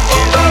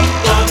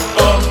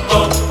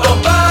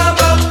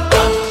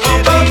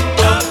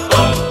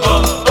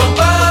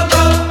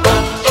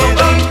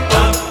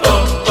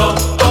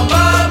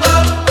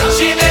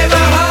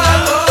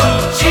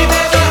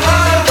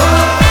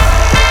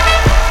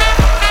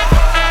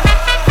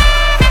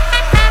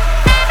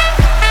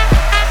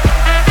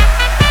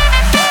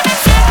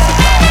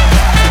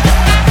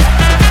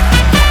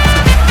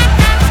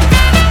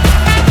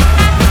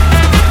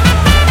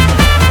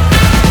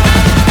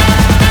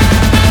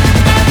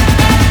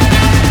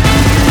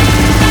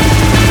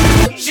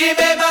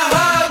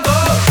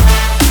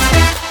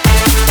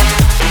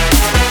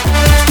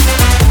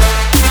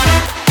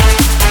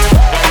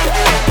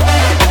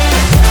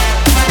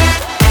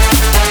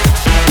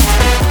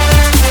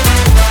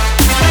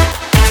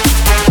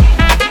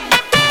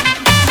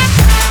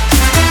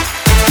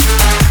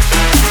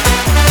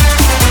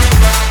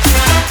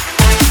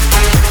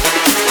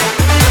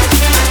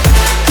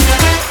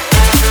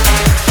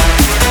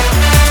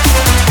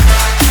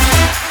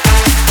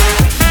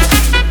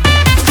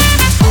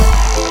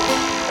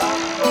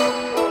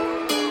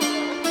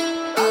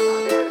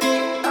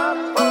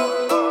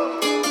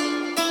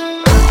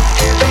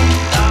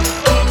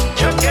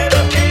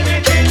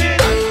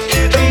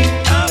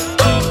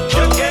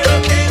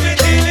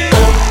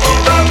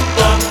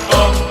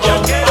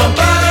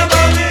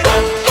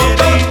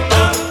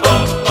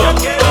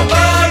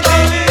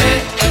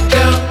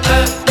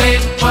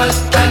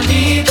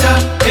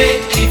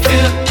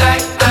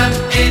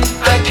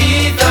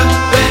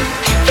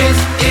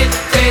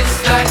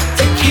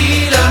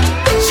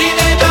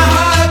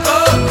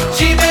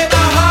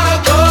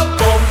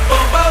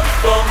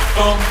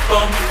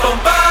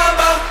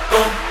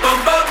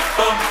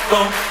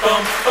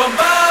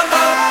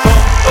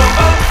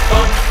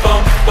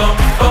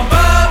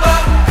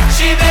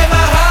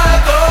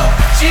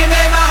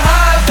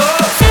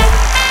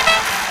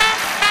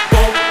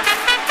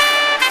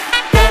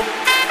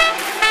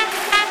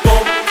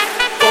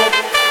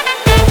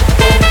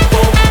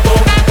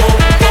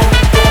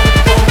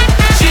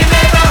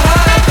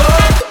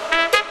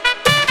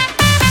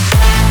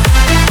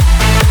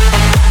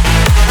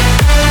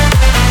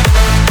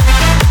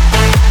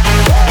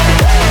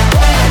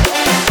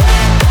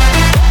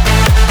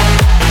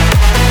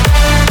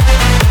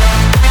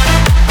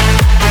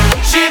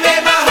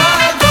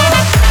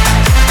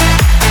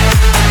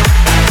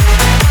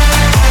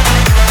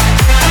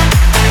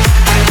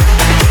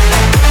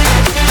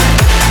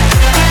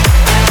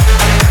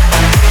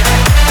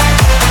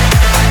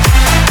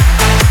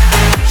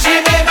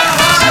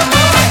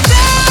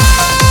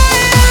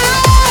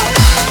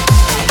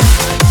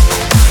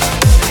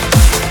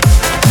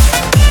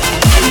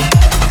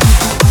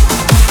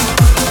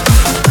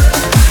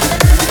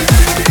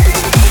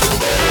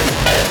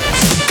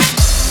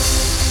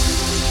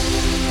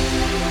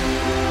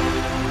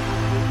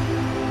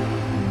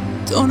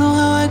 Don't know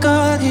how I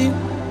got here.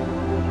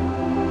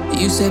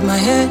 You set my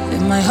head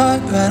and my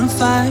heart right on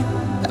fire.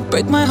 I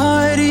break my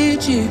heart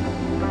each year,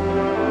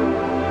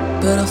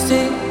 but I'll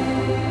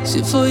fix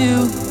it for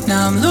you.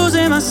 Now I'm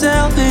losing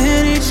myself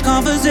in each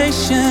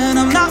conversation.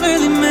 I'm not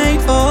really made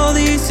for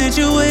these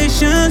situations.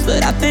 times,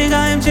 but I think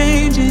I am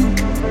changing.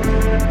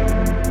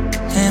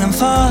 And I'm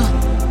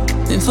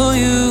falling for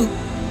you.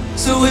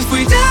 So if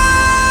we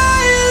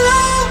die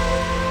alone,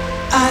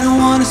 I don't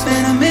wanna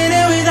spend a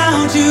minute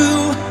without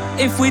you.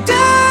 If we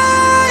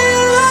die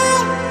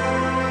alone,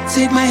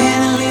 take my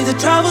hand and leave the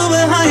trouble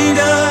behind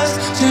us.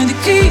 Turn the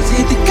keys,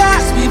 hit the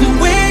gas, we've been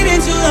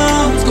waiting too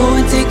long. Let's go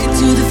and take it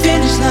to the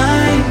finish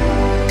line.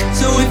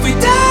 So if we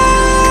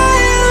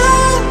die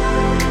alone,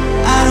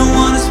 I don't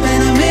wanna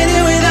spend a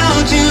minute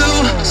without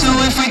you. So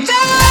if we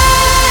die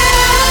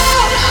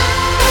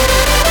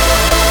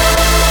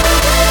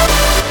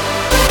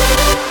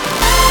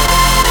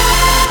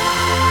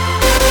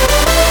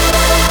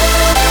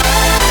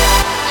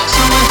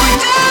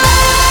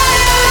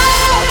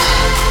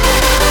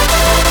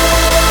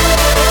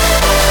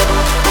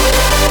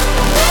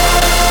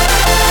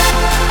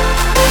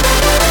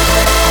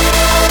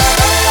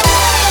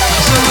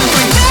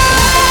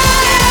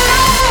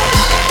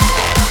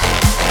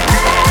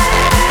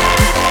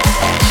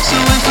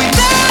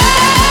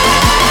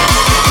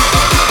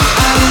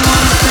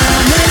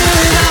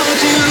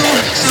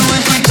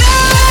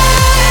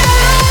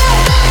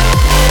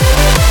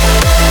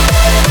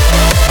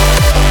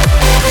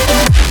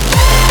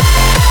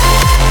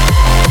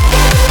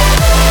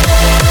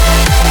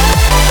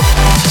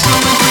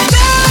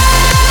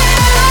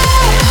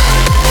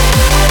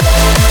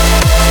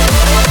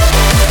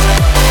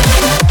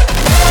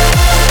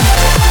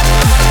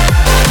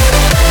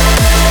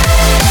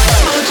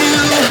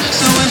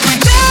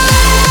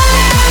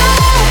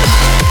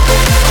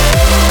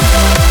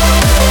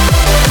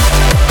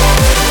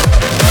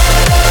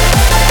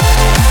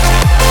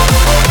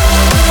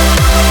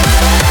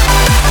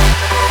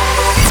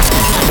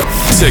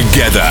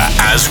Together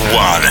as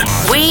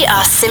one. We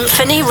are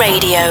Symphony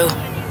Radio.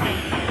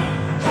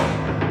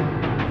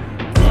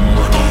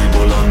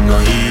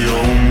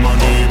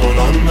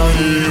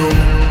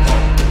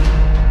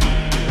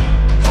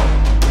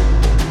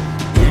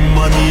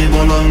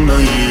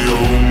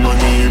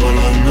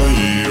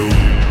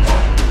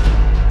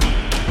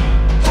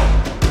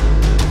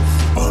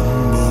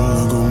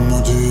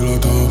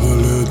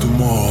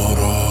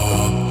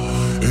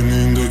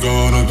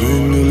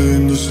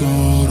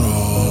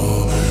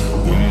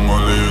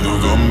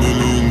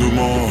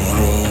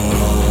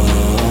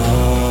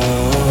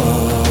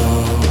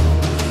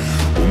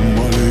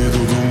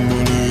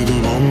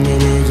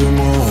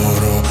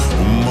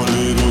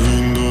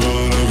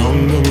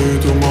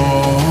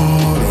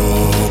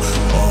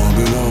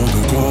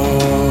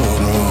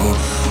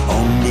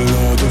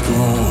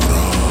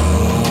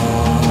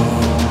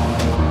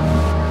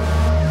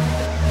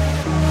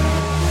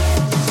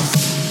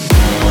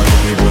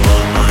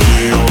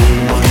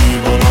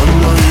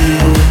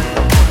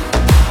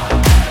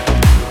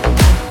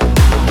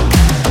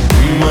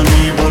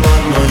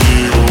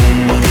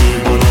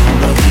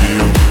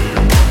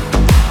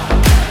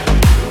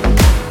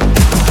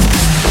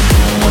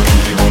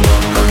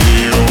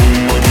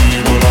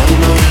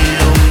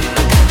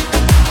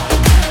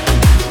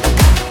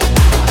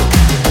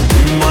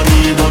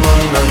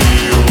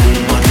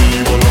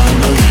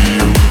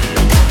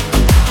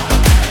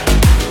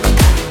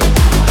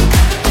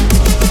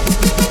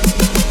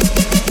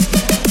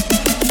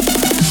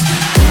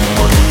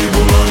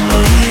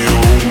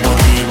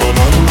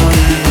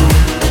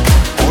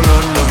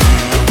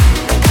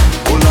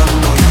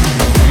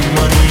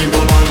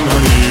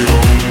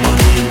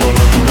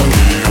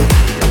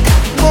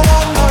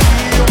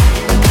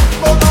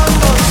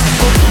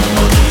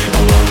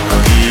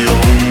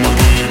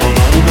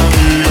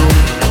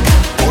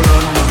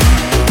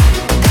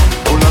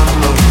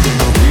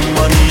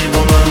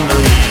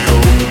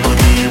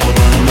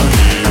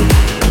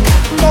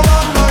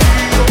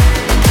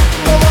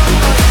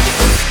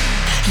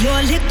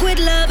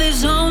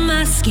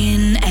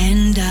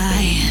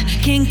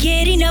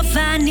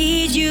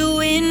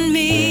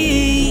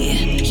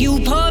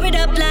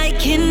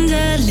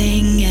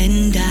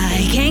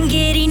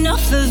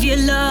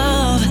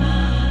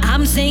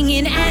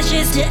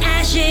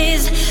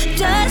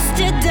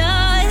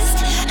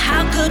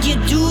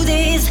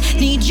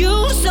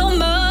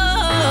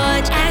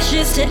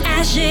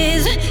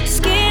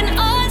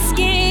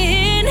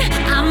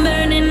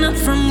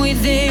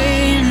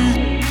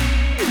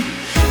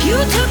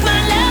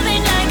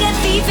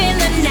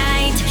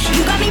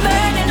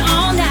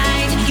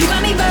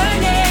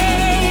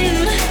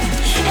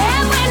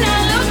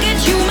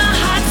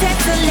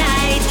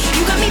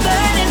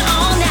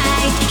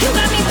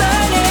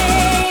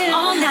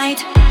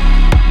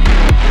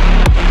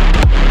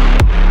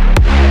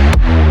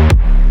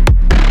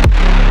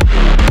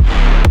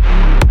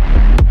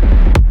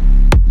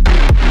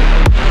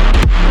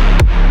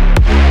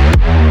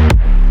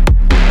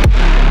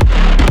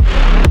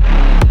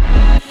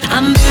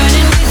 I'm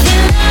burning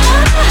within.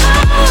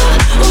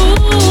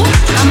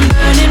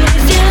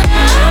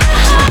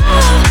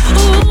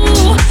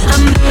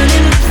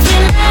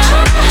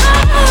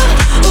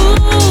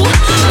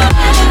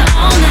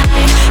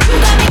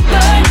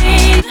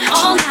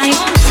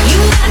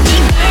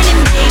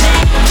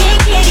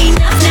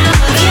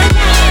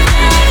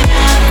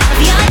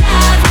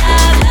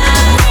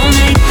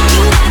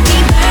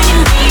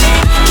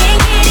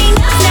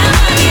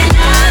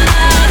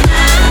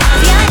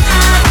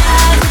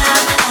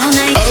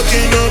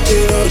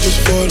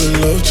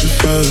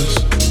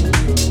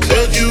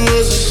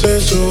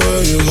 So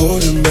why you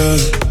holding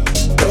back?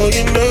 Oh,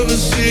 you never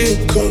see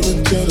it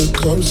coming till it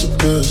comes to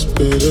pass.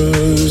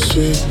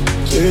 Bittersweet,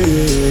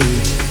 yeah.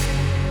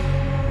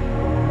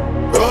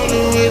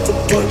 Rolling with the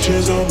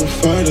punches, I'm a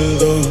fighter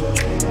though.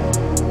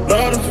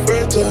 Not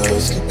afraid to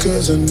ask you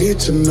cause I need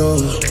to know.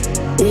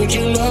 Would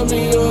you love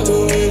me all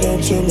the way down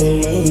to my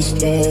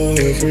lowest low?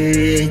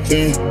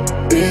 Everything,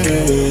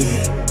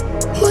 yeah.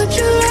 Would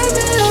you love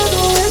me all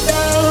the way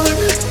down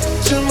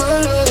to my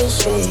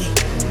lowest low?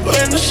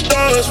 When the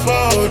stars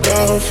fall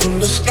down from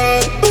the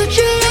sky. Would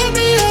you love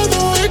me all the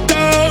way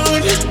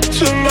down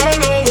to my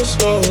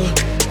lowest low?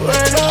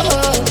 When our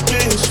heart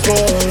beats for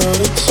all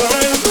the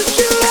time. Would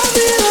you love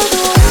me all the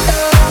way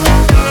down,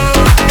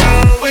 down,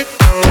 down, way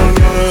down,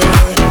 yeah.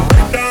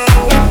 Way down,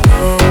 way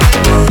down, way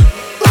down.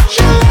 Would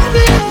you love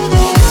me all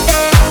the way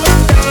down,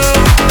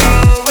 down,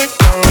 down, way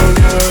down,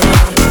 yeah.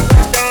 Way down,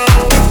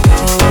 way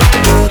down,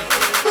 way down.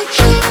 Would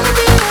you love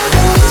me all the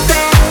way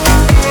down, down,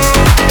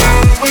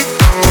 down, way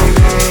down,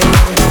 yeah.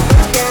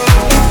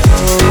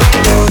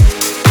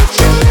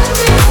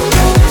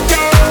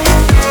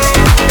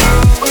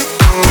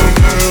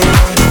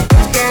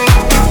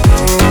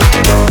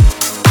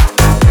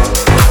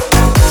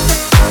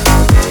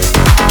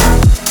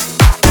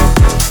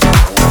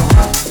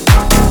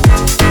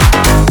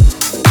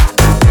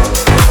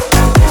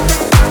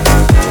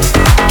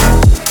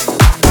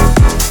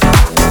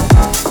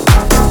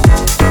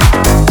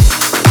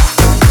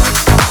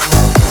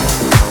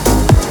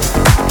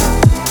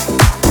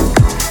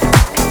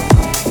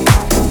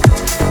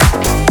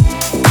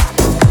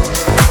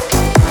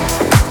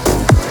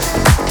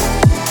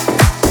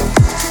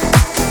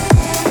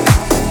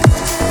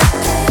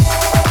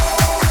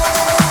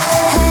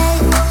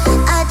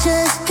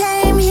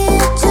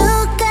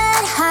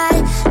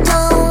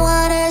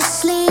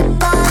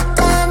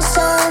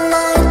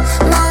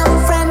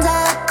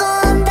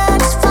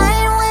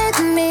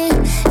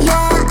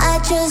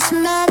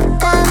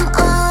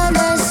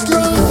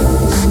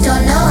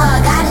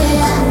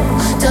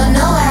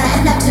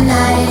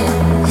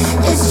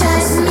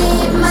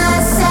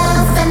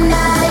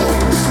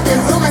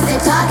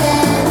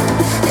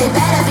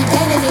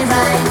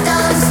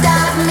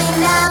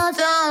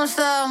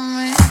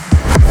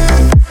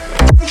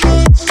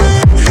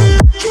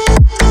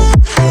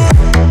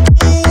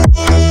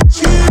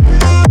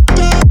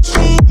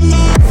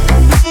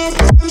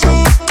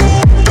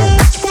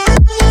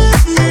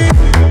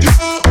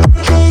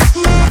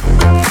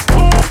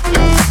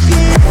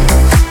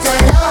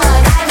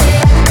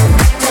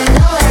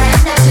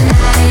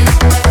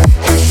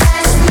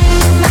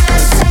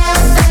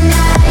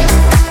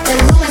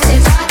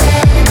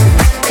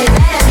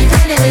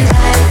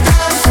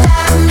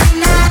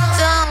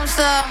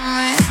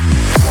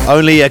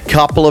 Only a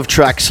couple of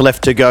tracks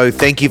left to go.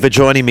 Thank you for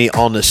joining me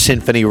on the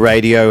Symphony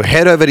Radio.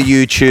 Head over to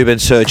YouTube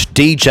and search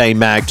DJ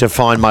Mag to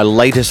find my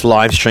latest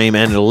live stream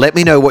and let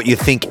me know what you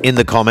think in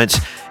the comments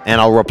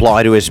and I'll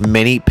reply to as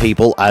many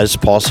people as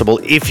possible.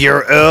 If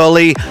you're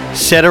early,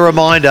 set a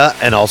reminder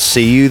and I'll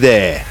see you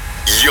there.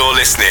 You're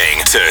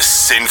listening to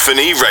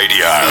Symphony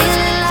Radio.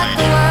 Like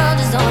the world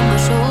is on my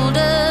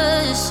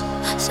shoulders.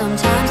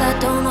 Sometimes I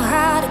don't know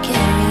how to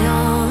carry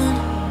on.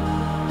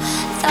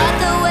 Thought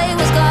the way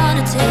was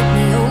gonna take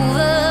me over.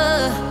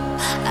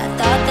 I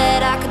thought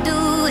that I could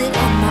do it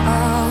on my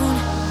own.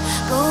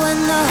 But when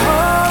the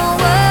whole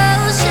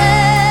world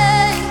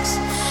shakes,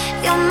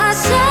 you're my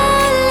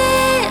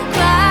solid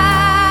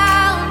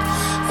ground.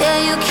 Yeah,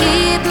 you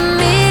keep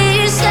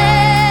me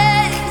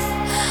safe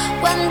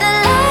when the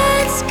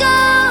lights go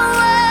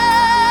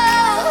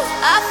out.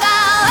 I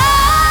found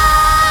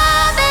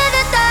love in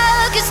the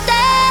darkest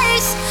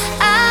days.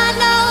 I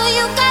know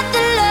you got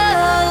the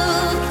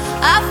love.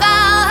 I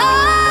found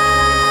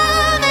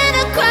home in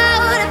a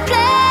crowded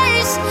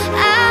place.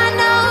 I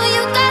know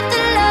you got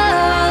the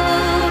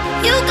love.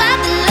 You got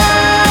the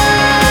love.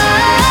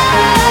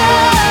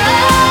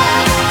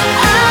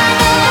 I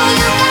know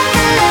you got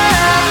the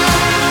love.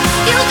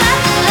 You got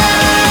the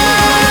love.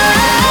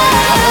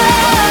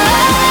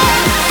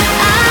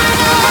 I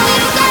know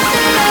you got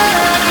the love. I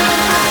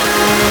found love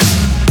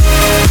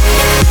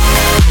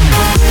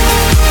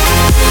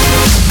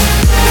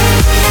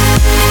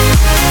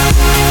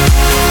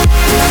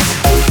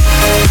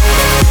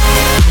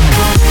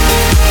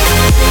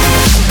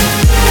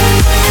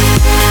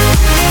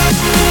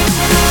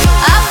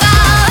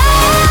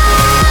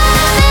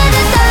in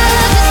the darkest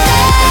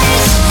days.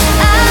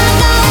 I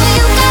know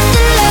you got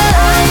the love.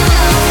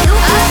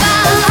 I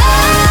found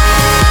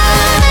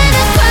love in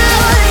a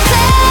crowded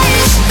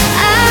place.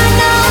 I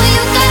know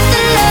you got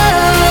the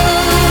love.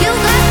 You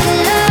got the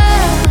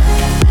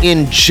love.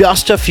 In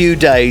just a few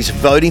days,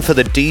 voting for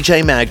the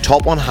DJ Mag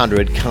Top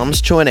 100 comes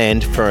to an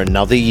end for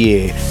another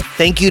year.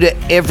 Thank you to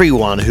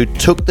everyone who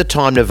took the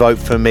time to vote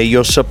for me.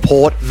 Your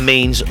support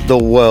means the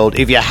world.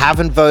 If you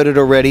haven't voted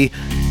already,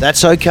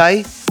 that's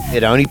okay.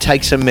 It only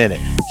takes a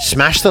minute.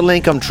 Smash the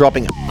link I'm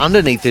dropping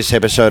underneath this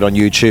episode on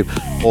YouTube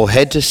or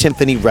head to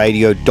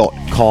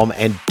symphonyradio.com.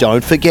 And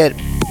don't forget,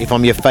 if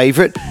I'm your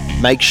favorite,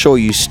 make sure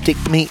you stick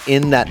me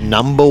in that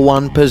number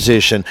one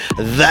position.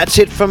 That's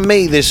it from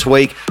me this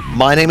week.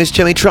 My name is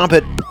Timmy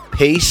Trumpet.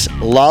 Peace,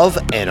 love,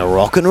 and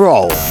rock and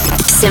roll.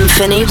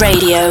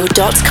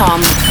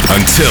 SymphonyRadio.com.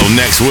 Until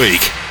next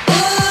week.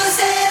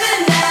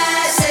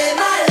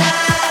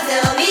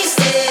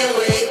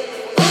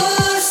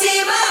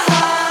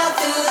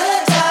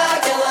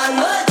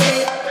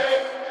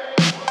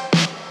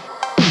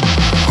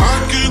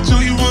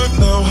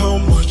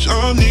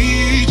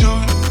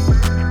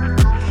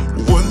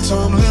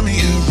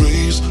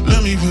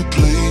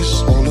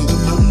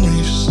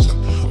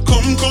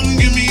 Come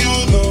give me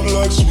your love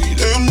like sweet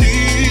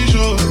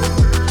amnesia.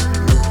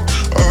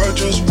 I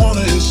just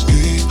wanna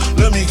escape.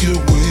 Let me get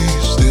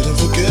wasted and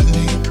forget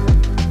me.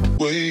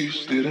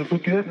 Wasted and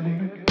forget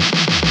me.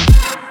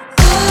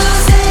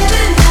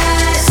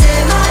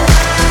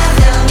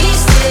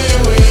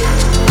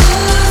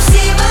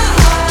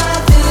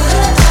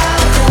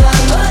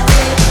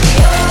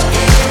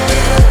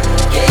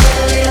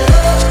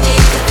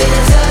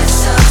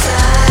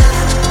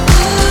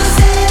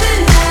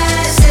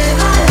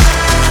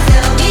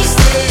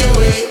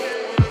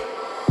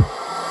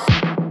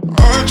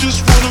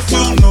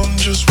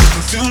 Just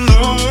wanna feel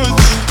nothing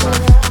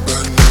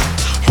right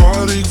now.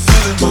 Heartache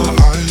filling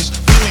my eyes.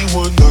 Give me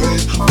one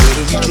night, what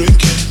are we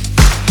drinking?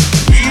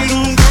 We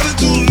don't gotta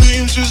do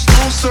names, just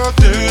don't stop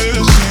there.